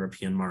into the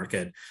European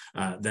market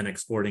than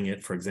exporting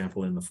it, for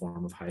example, in the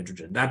form of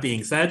hydrogen. That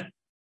being said,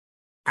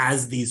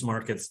 as these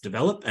markets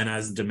develop and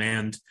as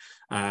demand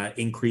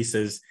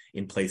increases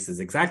in places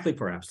exactly,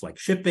 perhaps like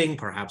shipping,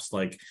 perhaps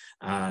like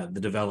the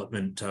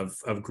development of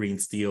green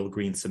steel,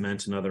 green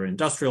cement, and other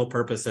industrial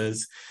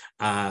purposes,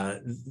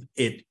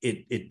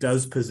 it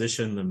does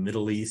position the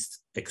Middle East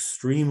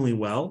extremely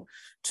well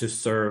to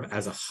serve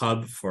as a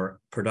hub for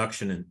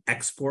production and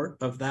export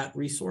of that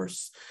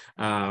resource.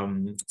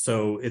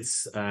 So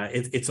it's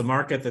a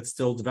market that's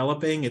still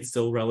developing. It's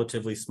still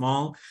relatively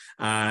small,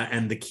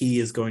 and the key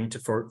is going to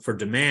for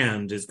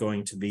demand is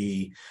going to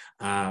be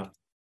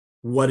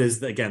what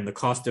is again the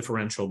cost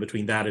differential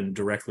between that and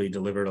directly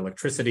delivered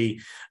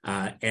electricity,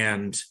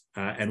 and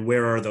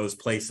where are those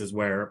places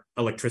where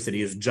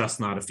electricity is just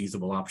not a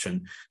feasible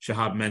option.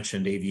 Shihab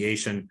mentioned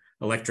aviation.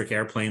 Electric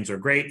airplanes are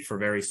great for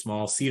very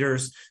small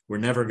seaters. We're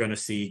never going to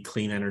see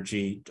clean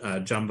energy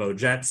jumbo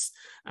jets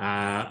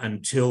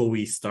until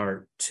we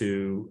start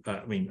to,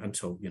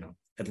 until,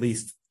 at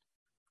least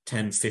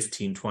 10,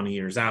 15, 20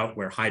 years out,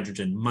 where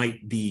hydrogen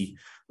might be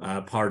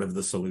part of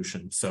the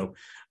solution. So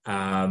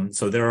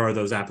there are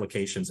those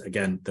applications,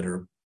 again, that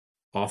are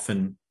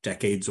often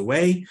decades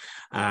away,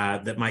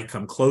 that might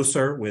come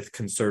closer with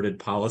concerted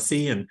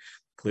policy. And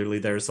clearly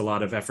there's a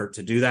lot of effort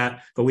to do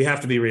that, but we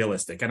have to be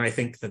realistic. And I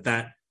think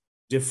that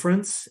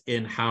difference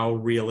in how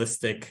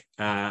realistic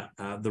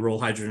the role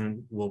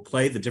hydrogen will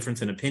play, the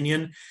difference in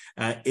opinion,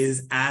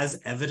 is as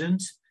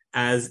evident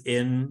as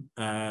in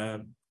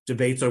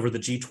debates over the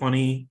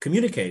G20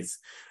 communiques,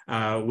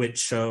 which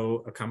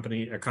show a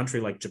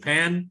country like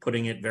Japan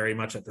putting it very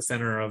much at the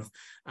center of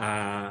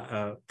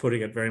the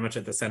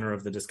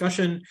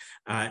discussion,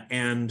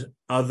 and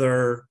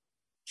other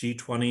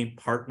G20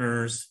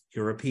 partners,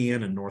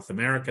 European and North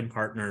American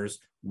partners,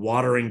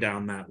 watering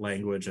down that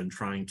language and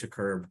trying to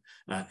curb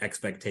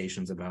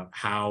expectations about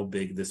how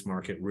big this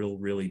market will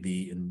really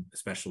be in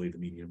especially the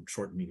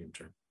short and medium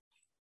term.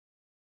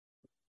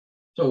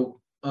 So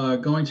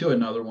going to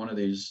another one of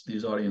these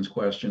audience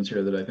questions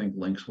here that I think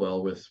links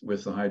well with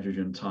the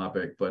hydrogen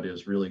topic, but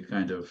is really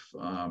kind of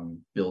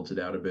builds it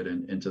out a bit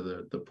into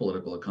the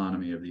political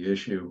economy of the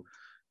issue.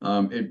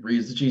 It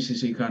reads, the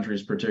GCC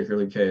countries,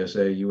 particularly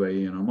KSA,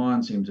 UAE, and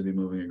Oman, seem to be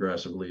moving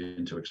aggressively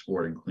into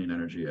exporting clean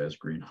energy as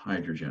green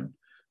hydrogen.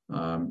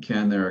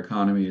 Can their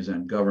economies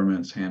and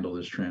governments handle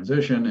this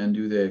transition, and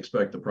do they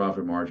expect the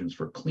profit margins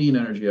for clean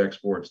energy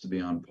exports to be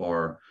on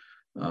par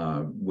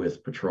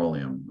with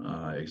petroleum?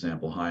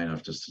 Example, high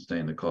enough to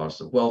sustain the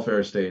cost of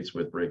welfare states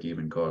with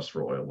break-even costs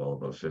for oil well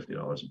above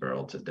 $50 a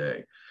barrel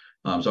today.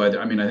 So I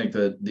think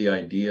the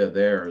idea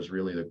there is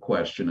really the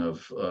question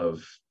of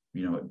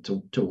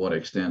to what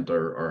extent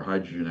are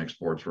hydrogen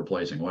exports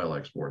replacing oil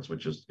exports,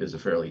 which is a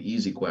fairly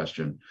easy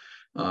question.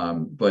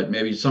 But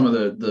maybe some of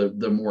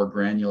the more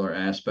granular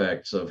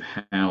aspects of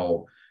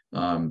how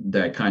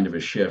that kind of a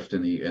shift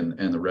in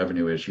the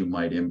revenue issue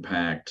might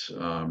impact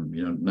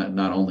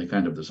not only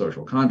kind of the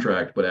social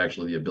contract, but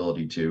actually the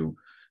ability to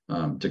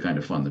kind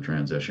of fund the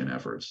transition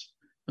efforts.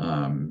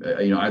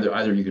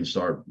 Either you can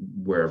start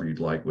wherever you'd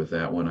like with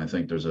that one. I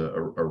think there's a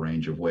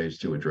range of ways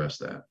to address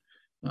that.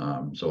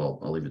 So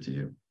I'll leave it to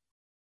you.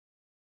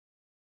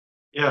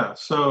 Yeah,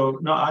 so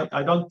no,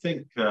 I don't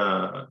think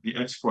the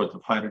export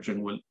of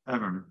hydrogen will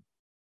ever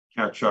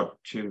catch up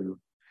to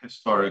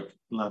historic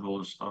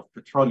levels of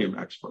petroleum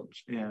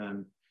exports.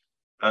 And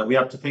we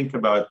have to think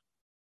about,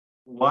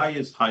 why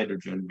is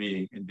hydrogen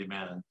being in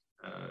demand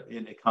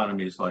in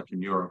economies like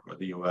in Europe or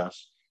the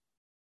US?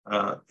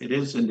 It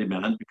is in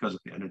demand because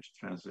of the energy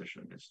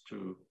transition. It's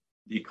to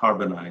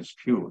decarbonize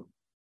fuel.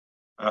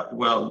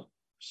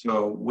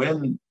 So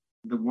when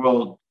the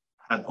world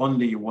had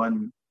only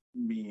one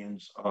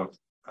means of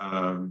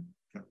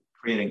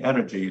creating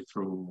energy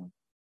through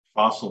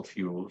fossil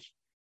fuels,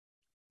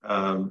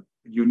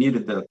 you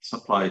needed the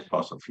supply of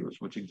fossil fuels,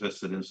 which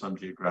existed in some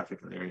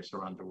geographical areas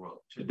around the world.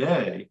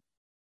 Today,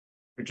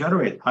 to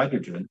generate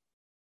hydrogen,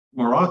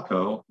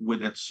 Morocco,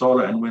 with its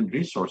solar and wind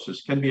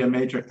resources, can be a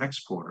major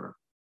exporter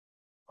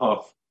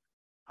of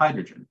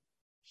hydrogen.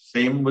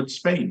 Same with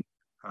Spain.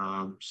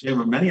 Same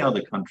with many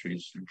other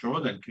countries.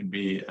 Jordan can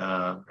be,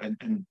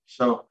 and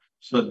so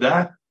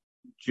that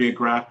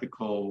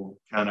geographical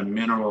kind of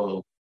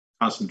mineral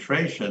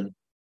concentration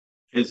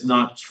is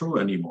not true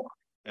anymore.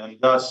 And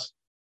thus,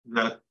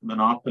 that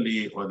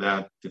monopoly or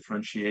that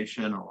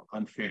differentiation or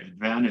unfair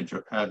advantage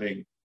of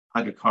having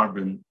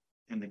hydrocarbon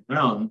in the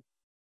ground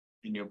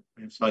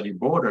inside your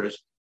borders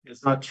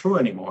is not true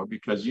anymore,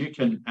 because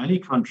any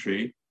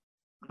country,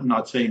 I'm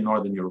not saying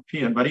Northern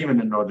European, but even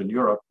in Northern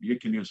Europe, you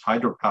can use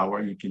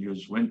hydropower, you can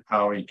use wind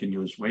power, you can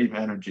use wave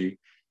energy,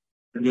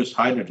 produce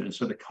hydrogen.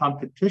 So the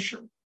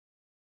competition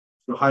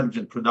for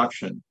hydrogen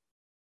production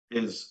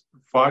is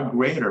far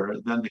greater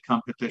than the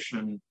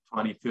competition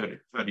 20,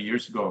 30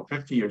 years ago, or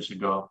 50 years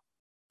ago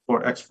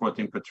for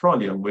exporting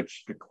petroleum,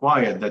 which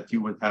required that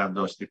you would have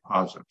those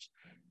deposits.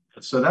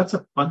 So that's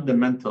a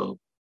fundamental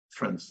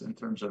difference in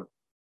terms of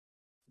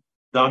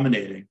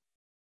dominating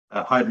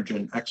a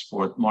hydrogen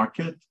export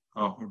market,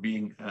 or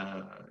being,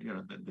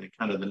 the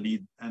kind of the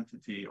lead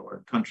entity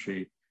or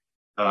country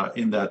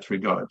in that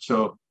regard.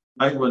 So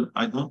I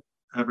don't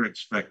ever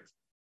expect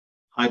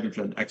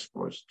hydrogen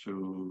exports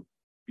to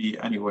be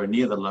anywhere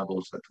near the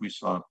levels that we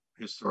saw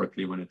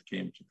historically when it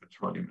came to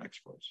petroleum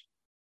exports.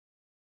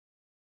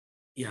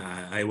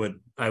 Yeah, I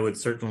would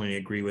certainly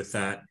agree with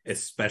that,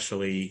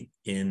 especially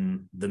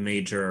in the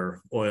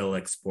major oil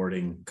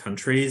exporting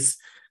countries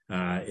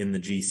in the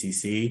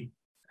GCC.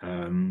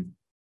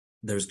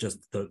 There's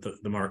just the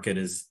market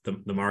is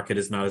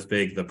not as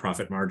big. The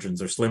profit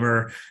margins are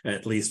slimmer,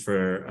 at least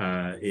for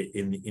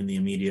in the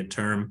immediate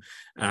term.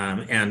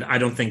 And I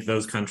don't think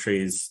those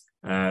countries,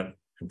 and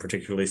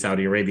particularly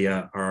Saudi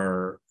Arabia,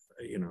 are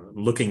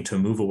looking to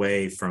move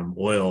away from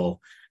oil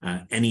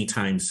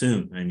anytime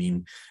soon. I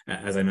mean,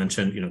 as I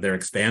mentioned, they're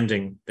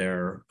expanding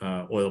their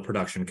oil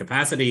production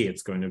capacity.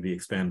 It's going to be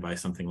expanded by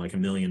something like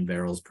 1 million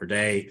barrels per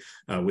day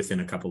within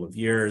a couple of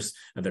years.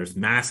 There's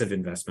massive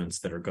investments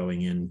that are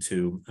going in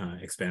to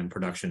expand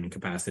production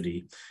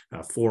capacity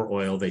for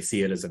oil. They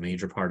see it as a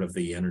major part of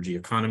the energy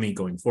economy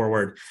going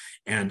forward.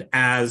 And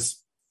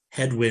as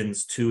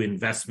headwinds to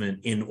investment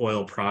in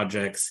oil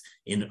projects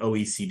in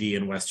OECD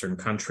and Western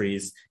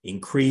countries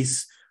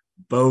increase,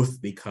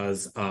 both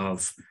because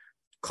of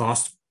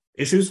cost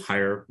issues,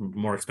 higher,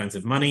 more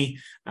expensive money,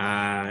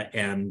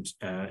 and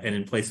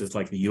in places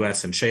like the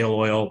US and shale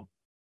oil,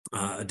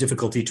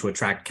 difficulty to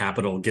attract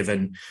capital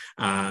given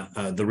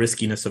the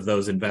riskiness of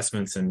those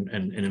investments and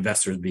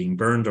investors being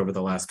burned over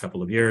the last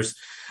couple of years,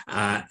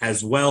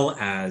 as well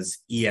as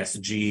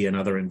ESG and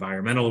other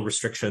environmental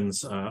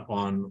restrictions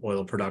on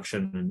oil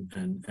production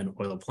and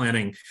oil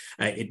planning.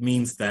 It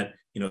means that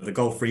the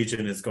Gulf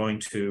region is going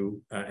to,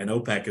 and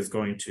OPEC is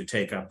going to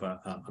take up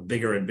a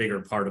bigger and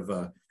bigger part of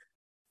a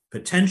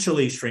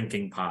potentially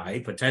shrinking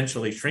pie,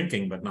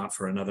 but not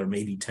for another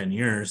maybe 10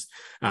 years.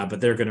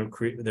 But they're going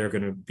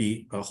to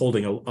be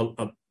holding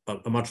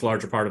a much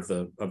larger part of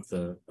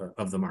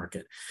the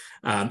market.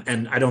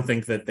 And I don't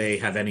think that they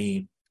have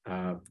any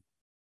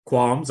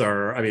qualms,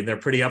 they're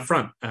pretty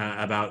upfront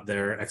about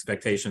their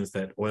expectations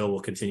that oil will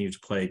continue to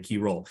play a key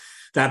role.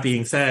 That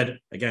being said,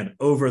 again,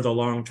 over the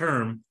long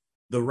term,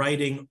 the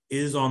writing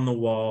is on the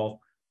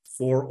wall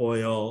for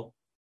oil,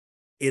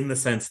 in the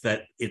sense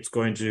that it's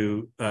going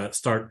to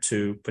start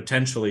to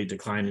potentially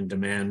decline in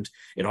demand.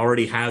 It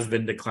already has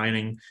been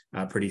declining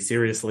pretty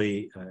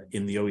seriously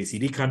in the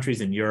OECD countries,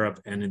 in Europe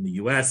and in the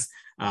US.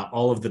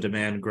 All of the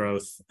demand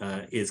growth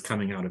is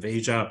coming out of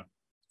Asia.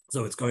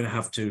 So it's going to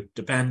have to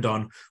depend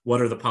on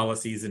what are the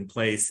policies in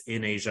place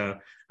in Asia.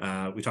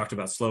 We talked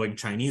about slowing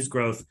Chinese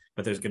growth,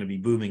 but there's going to be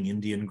booming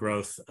Indian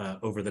growth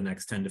over the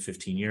next 10 to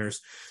 15 years.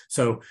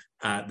 So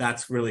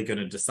that's really going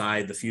to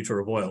decide the future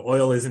of oil.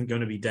 Oil isn't going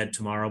to be dead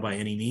tomorrow by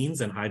any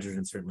means, and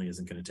hydrogen certainly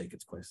isn't going to take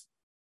its place.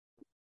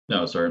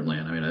 No, certainly.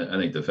 And I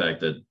think the fact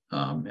that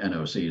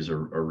NOCs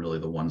are really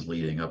the ones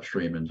leading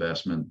upstream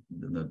investment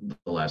in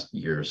the last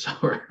year or so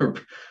are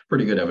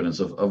pretty good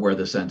evidence of where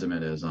the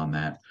sentiment is on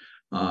that.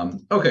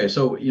 Okay,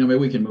 so maybe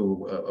we can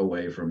move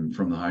away from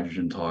the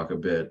hydrogen talk a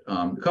bit.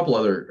 A couple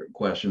other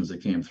questions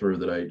that came through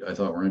that I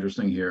thought were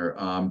interesting here.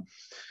 A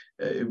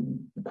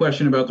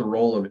question about the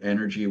role of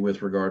energy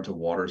with regard to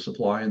water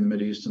supply in the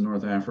Mideast and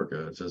North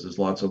Africa. It says there's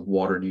lots of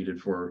water needed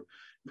for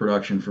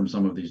production from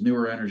some of these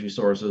newer energy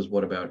sources.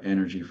 What about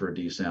energy for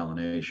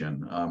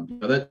desalination?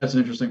 That's an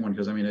interesting one,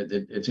 because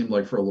it seemed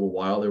like for a little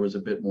while there was a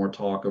bit more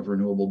talk of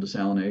renewable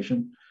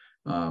desalination.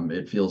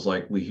 It feels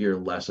like we hear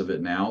less of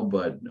it now,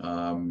 but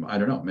I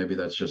don't know. Maybe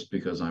that's just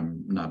because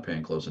I'm not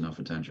paying close enough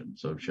attention.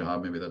 So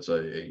Shihab, maybe that's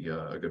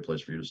a good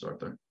place for you to start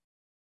there.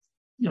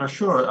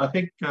 Sure. I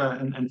think,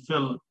 and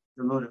Phil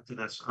alluded to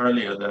this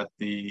earlier, that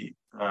the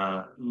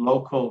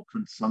local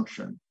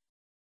consumption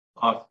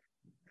of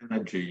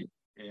energy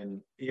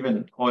in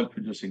even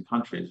oil-producing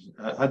countries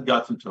had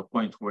gotten to a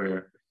point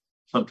where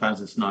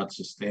sometimes it's not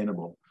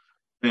sustainable.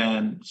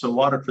 And so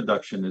water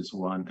production is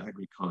one,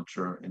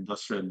 agriculture,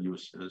 industrial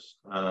uses,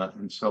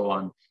 and so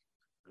on.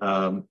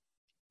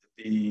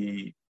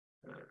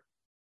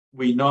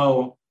 We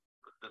know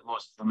the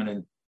most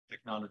dominant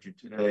technology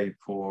today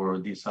for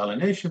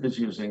desalination is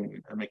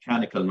using a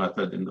mechanical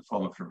method in the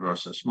form of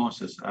reverse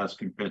osmosis, as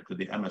compared to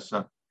the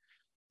MSF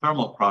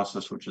thermal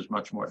process, which is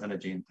much more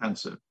energy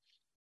intensive.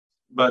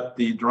 But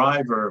the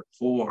driver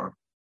for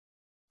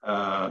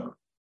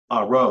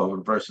RO,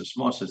 reverse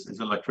osmosis, is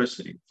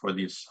electricity for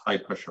these high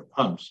pressure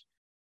pumps.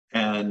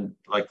 And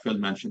like Phil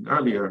mentioned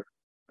earlier,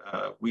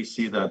 we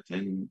see that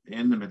in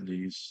the Middle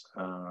East,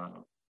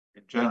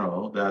 in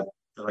general, that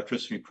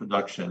electricity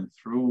production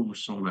through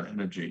solar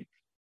energy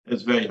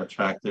is very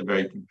attractive,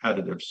 very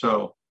competitive.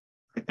 So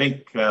I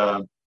think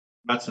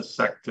that's a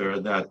sector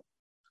that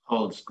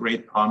holds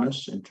great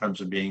promise in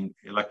terms of being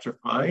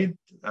electrified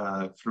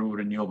through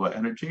renewable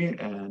energy,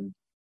 and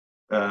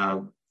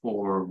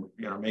for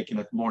making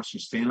it more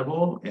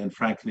sustainable, and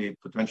frankly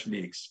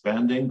potentially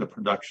expanding the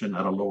production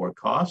at a lower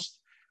cost,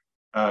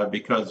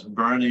 because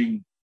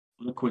burning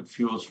liquid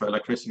fuels for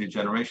electricity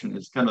generation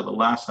is kind of the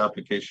last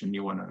application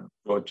you want to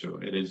go to.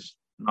 It is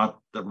not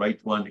the right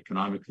one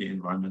economically,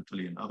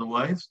 environmentally, and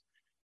otherwise.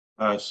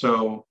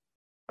 So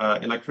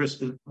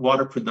electricity,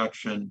 water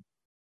production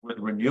with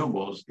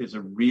renewables is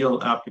a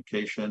real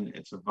application.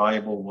 It's a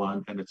viable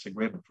one, and it's a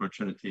great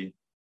opportunity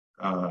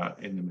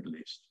in the Middle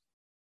East.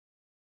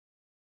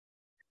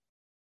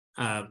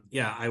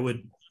 Yeah, I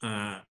would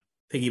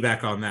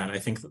piggyback on that. I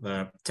think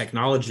the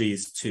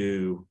technologies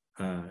to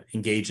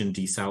engage in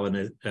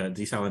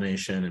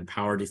desalination and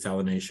power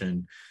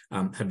desalination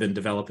have been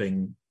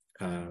developing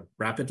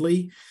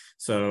rapidly.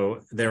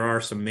 So there are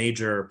some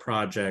major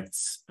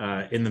projects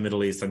in the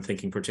Middle East. I'm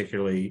thinking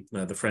particularly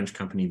the French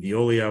company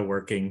Veolia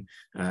working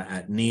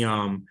at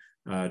NEOM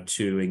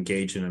to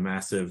engage in a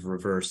massive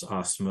reverse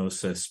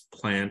osmosis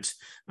plant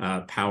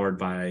powered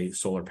by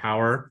solar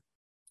power,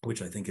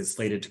 which I think is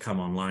slated to come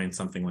online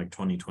something like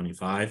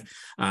 2025.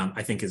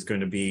 I think is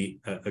going to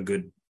be a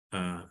good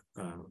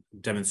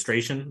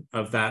demonstration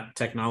of that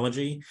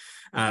technology,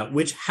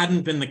 which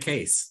hadn't been the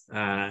case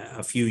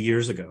a few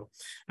years ago,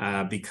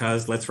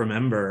 because let's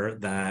remember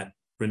that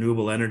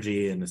renewable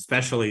energy, and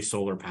especially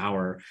solar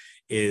power,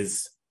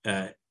 is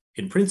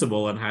in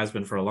principle, and has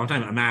been for a long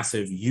time, a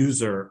massive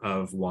user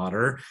of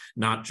water,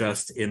 not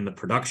just in the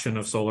production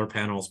of solar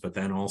panels, but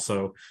then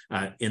also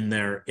in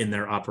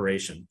their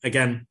operation.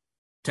 Again,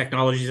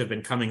 technologies have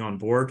been coming on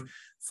board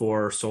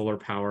for solar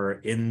power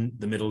in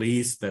the Middle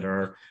East that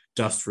are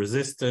dust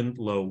resistant,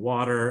 low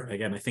water.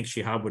 Again, I think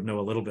Shihab would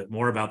know a little bit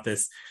more about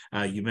this.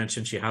 You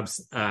mentioned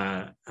Shihab's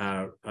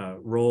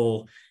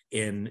role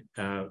in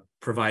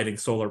providing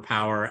solar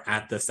power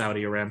at the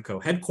Saudi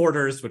Aramco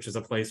headquarters, which is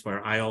a place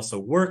where I also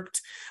worked.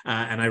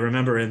 And I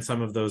remember in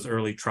some of those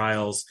early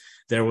trials,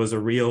 there was a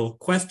real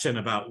question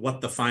about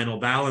what the final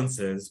balance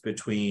is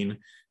between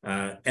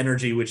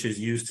energy which is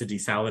used to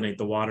desalinate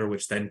the water,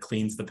 which then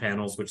cleans the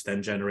panels, which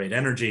then generate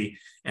energy,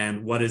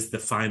 and what is the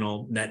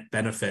final net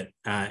benefit,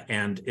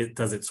 and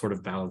does it sort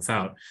of balance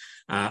out?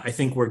 I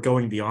think we're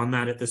going beyond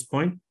that at this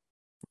point.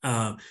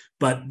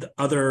 But the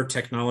other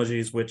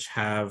technologies which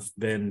have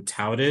been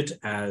touted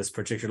as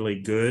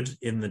particularly good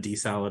in the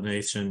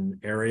desalination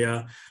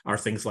area are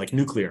things like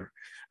nuclear.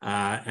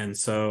 And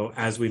so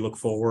as we look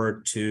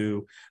forward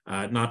to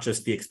not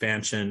just the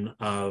expansion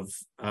of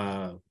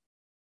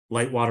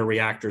light water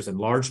reactors and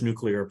large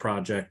nuclear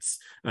projects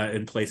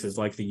in places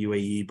like the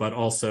UAE, but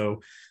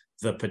also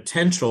the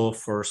potential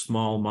for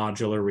small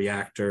modular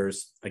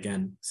reactors,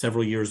 again,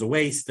 several years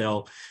away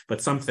still,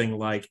 but something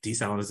like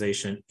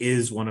desalination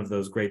is one of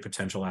those great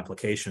potential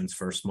applications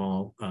for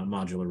small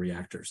modular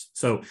reactors.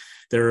 So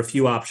there are a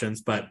few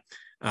options, but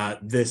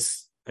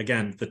this,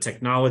 again, the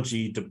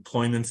technology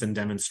deployments and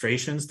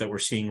demonstrations that we're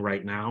seeing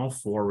right now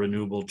for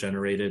renewable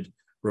generated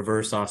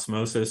reverse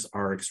osmosis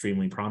are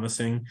extremely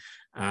promising,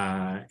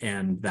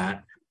 and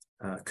that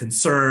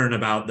concern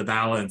about the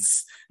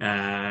balance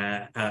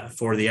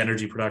for the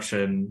energy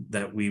production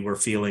that we were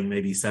feeling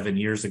maybe 7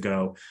 years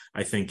ago,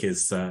 I think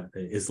is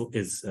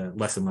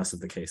less and less of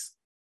the case.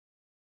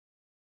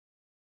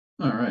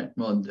 All right.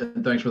 Well,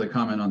 thanks for the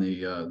comment on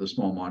the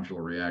small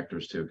modular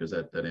reactors too, because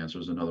that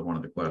answers another one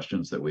of the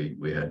questions that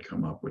we had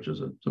come up, which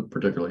is a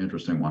particularly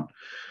interesting one.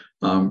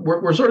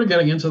 We're sort of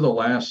getting into the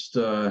last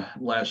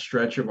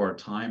stretch of our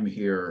time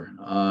here.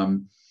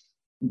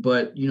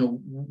 But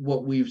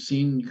what we've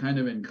seen kind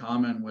of in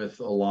common with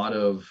a lot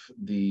of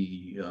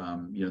the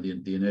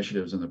the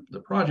initiatives and the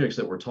projects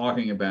that we're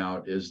talking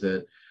about is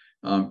that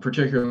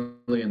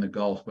particularly in the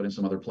Gulf, but in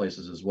some other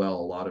places as well,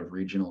 a lot of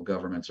regional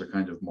governments are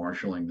kind of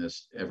marshaling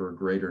this ever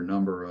greater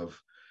number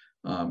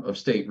of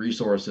state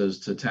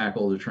resources to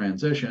tackle the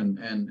transition.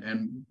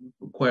 And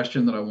a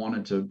question that I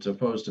wanted to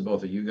pose to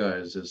both of you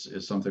guys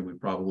is something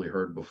we've probably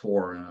heard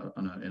before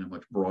in a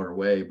much broader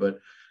way, but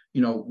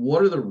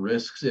what are the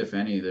risks, if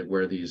any, that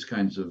where these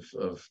kinds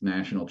of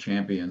national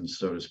champions,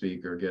 so to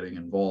speak, are getting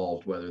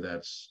involved, whether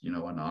that's,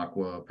 an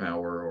Aqua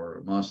Power or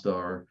a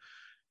Masdar,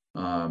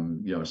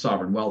 a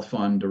sovereign wealth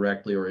fund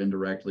directly or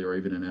indirectly, or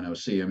even an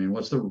NOC? I mean,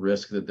 what's the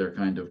risk that they're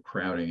kind of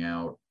crowding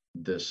out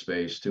this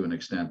space to an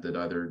extent that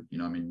either,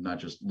 not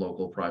just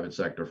local private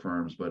sector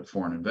firms, but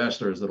foreign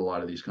investors that a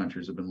lot of these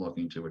countries have been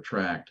looking to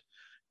attract,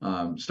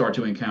 start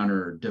to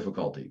encounter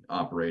difficulty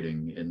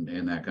operating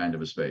in that kind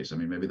of a space? I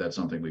mean, maybe that's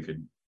something we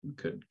could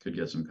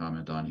get some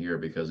comment on here,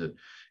 because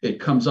it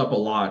comes up a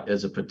lot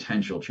as a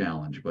potential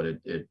challenge, but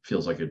it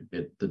feels like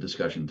the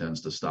discussion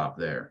tends to stop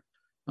there.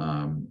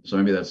 So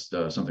maybe that's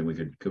something we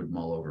could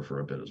mull over for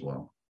a bit as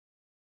well.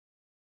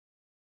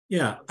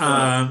 Yeah.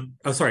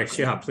 Sorry,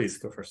 Shihab, please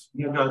go first.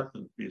 Yeah,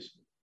 please.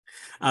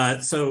 I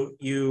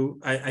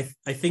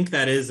think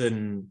that is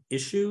an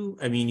issue.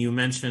 I mean, you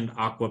mentioned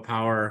ACWA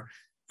Power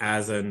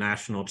as a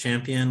national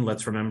champion.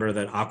 Let's remember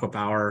that ACWA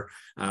Power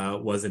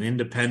was an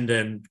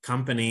independent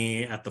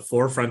company at the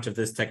forefront of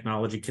this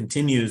technology,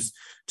 continues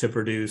to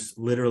produce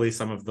literally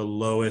some of the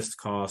lowest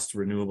cost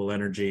renewable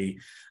energy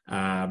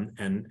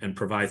and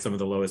provide some of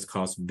the lowest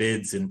cost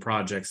bids in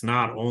projects,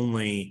 not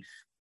only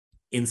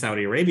in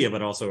Saudi Arabia,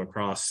 but also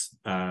across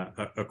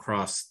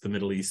the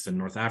Middle East and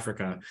North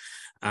Africa.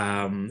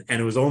 And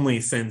it was only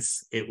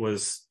since it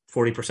was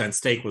 40%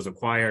 stake was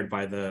acquired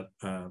by the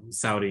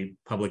Saudi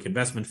Public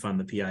Investment Fund,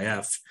 the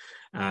PIF,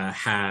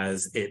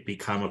 has it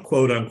become a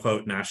quote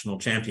unquote national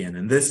champion.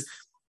 And this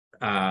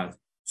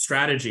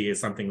strategy is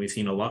something we've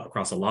seen a lot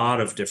across a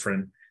lot of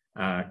different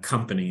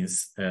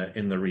companies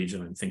in the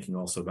region. I'm thinking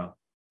also about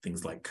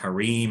things like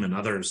Careem and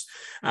others,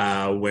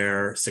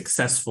 where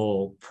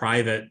successful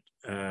private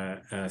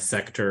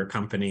sector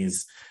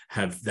companies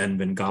have then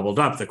been gobbled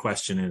up. The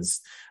question is,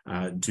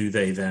 do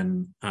they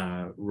then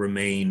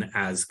remain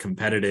as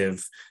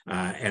competitive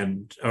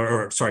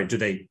do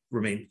they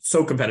remain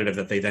so competitive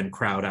that they then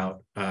crowd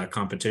out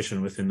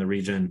competition within the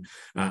region?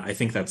 I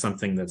think that's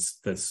something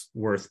that's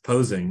worth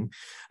posing.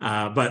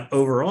 But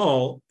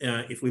overall,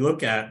 if we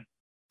look at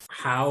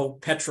how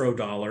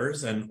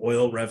petrodollars and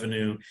oil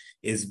revenue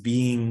is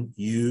being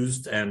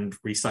used and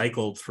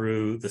recycled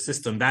through the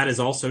system, that has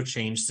also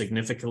changed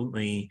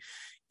significantly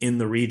in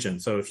the region.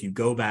 So if you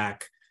go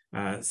back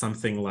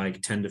something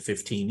like 10 to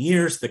 15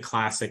 years, the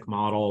classic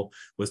model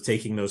was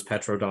taking those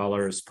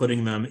petrodollars,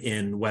 putting them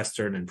in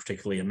Western and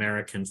particularly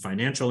American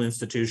financial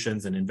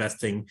institutions and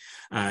investing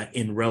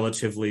in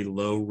relatively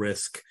low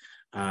risk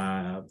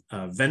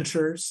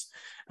ventures.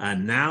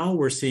 Now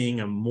we're seeing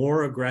a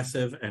more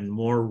aggressive and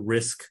more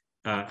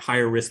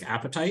higher risk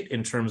appetite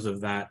in terms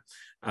of that,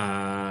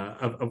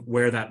 of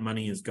where that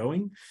money is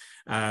going.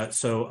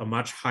 So a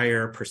much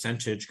higher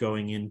percentage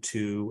going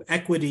into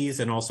equities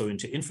and also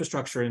into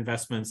infrastructure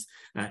investments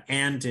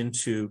and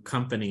into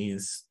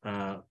companies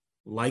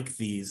like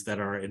these that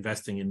are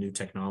investing in new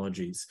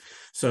technologies.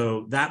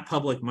 So that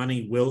public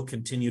money will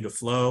continue to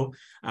flow.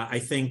 I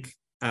think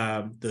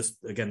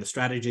the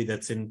strategy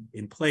that's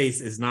in place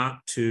is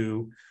not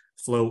to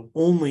flow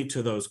only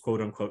to those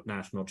quote unquote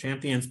national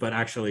champions, but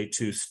actually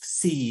to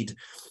seed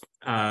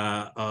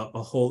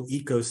a whole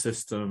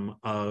ecosystem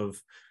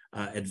of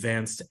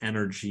advanced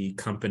energy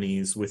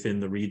companies within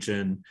the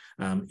region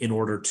in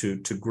order to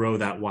grow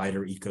that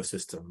wider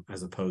ecosystem,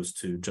 as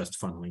opposed to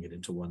just funneling it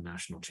into one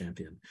national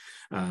champion.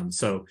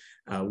 So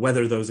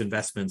whether those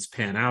investments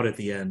pan out at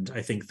the end,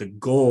 I think the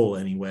goal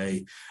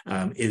anyway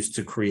is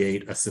to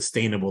create a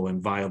sustainable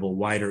and viable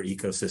wider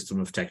ecosystem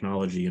of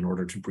technology in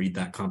order to breed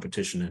that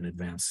competition and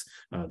advance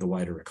the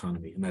wider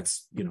economy. And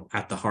that's,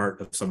 at the heart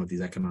of some of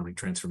these economic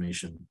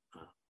transformation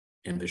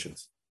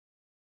ambitions.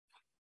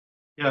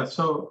 Yeah,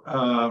 so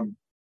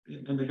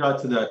in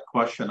regard to that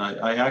question,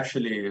 I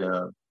actually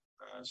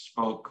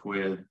spoke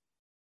with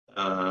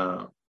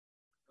Mohammed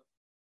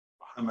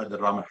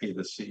Al-Ramahi,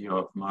 the CEO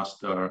of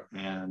Masdar,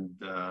 and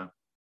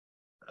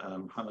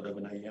Mohammed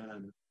Ibn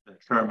Ayyan, the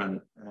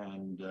chairman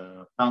and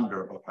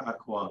founder of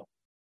ACWA,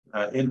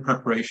 in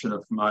preparation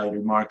of my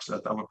remarks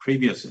at our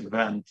previous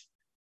event.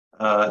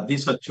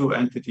 These are two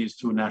entities,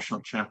 two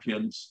national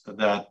champions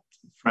that,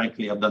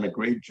 frankly, have done a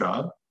great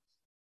job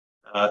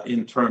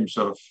in terms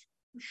of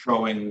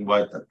showing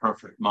what a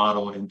perfect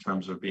model in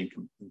terms of being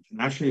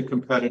internationally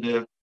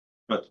competitive,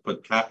 but to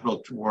put capital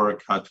to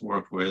work, how to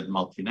work with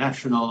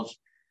multinationals.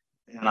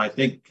 And I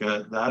think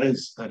that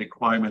is a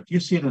requirement. You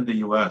see it in the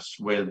US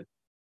with,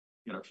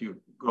 if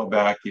you go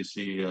back, you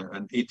see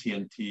an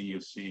AT&T,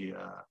 you see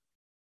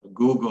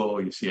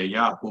Google, you see a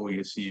Yahoo,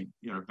 you see,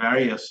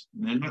 various,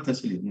 not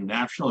necessarily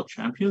national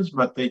champions,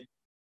 but they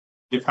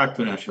de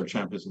facto national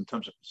champions in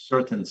terms of a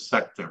certain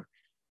sector.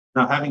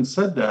 Now, having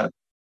said that,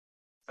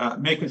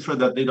 making sure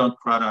that they don't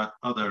crowd out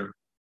other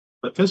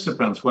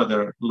participants,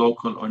 whether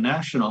local or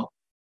national,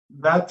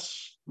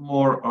 that's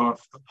more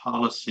of a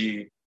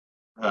policy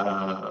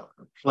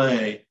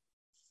play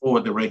for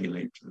the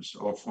regulators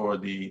or for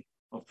the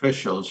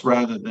officials,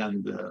 rather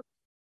than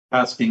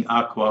asking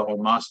ACWA or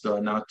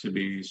Masdar not to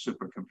be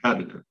super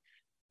competitive.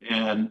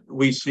 And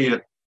we see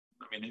it,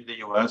 in the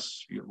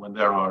US, when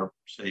there are,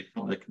 say,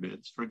 public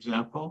bids, for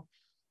example,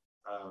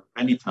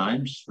 many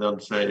times they'll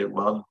say,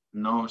 well,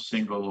 no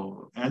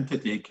single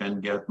entity can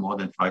get more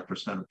than 5%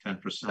 or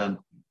 10%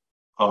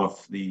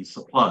 of the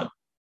supply.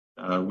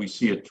 We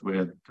see it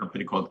with a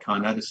company called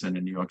Con Edison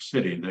in New York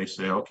City. They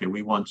say, okay,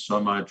 we want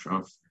so much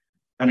of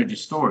energy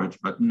storage,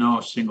 but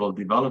no single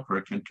developer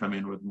can come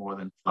in with more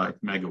than 5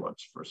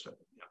 megawatts per se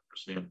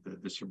at the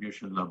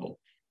distribution level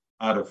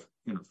out of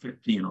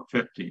 15 or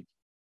 50.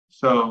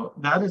 So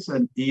that is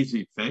an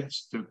easy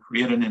fix to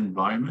create an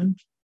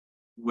environment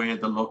where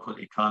the local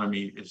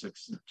economy is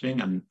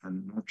accepting and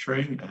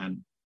nurturing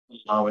and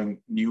allowing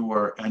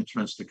newer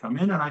entrants to come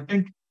in. And I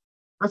think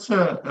that's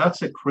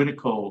a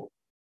critical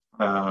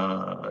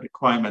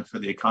requirement for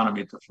the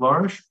economy to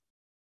flourish,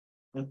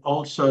 and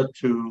also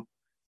to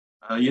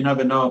You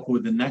never know who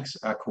the next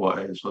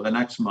Aqua is or the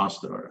next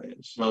Masdar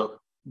is. So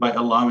by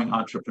allowing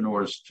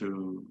entrepreneurs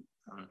to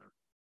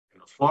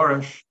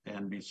flourish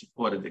and be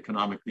supported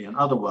economically and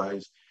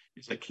otherwise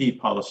is a key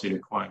policy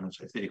requirement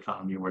if the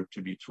economy were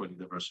to be truly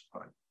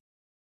diversified.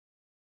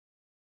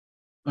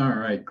 All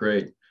right,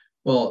 great.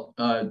 Well,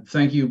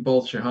 thank you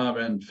both,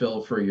 Shihab and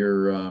Phil, for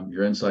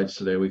your insights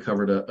today. We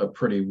covered a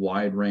pretty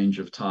wide range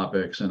of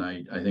topics, and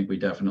I think we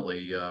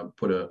definitely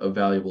put a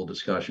valuable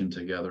discussion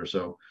together.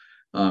 So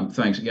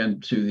thanks again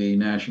to the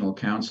National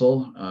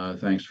Council.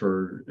 Thanks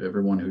for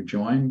everyone who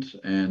joined.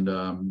 And,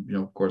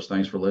 of course,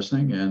 thanks for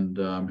listening, and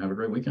have a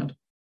great weekend.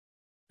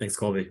 Thanks,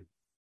 Colby.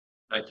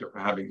 Thank you for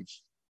having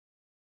us.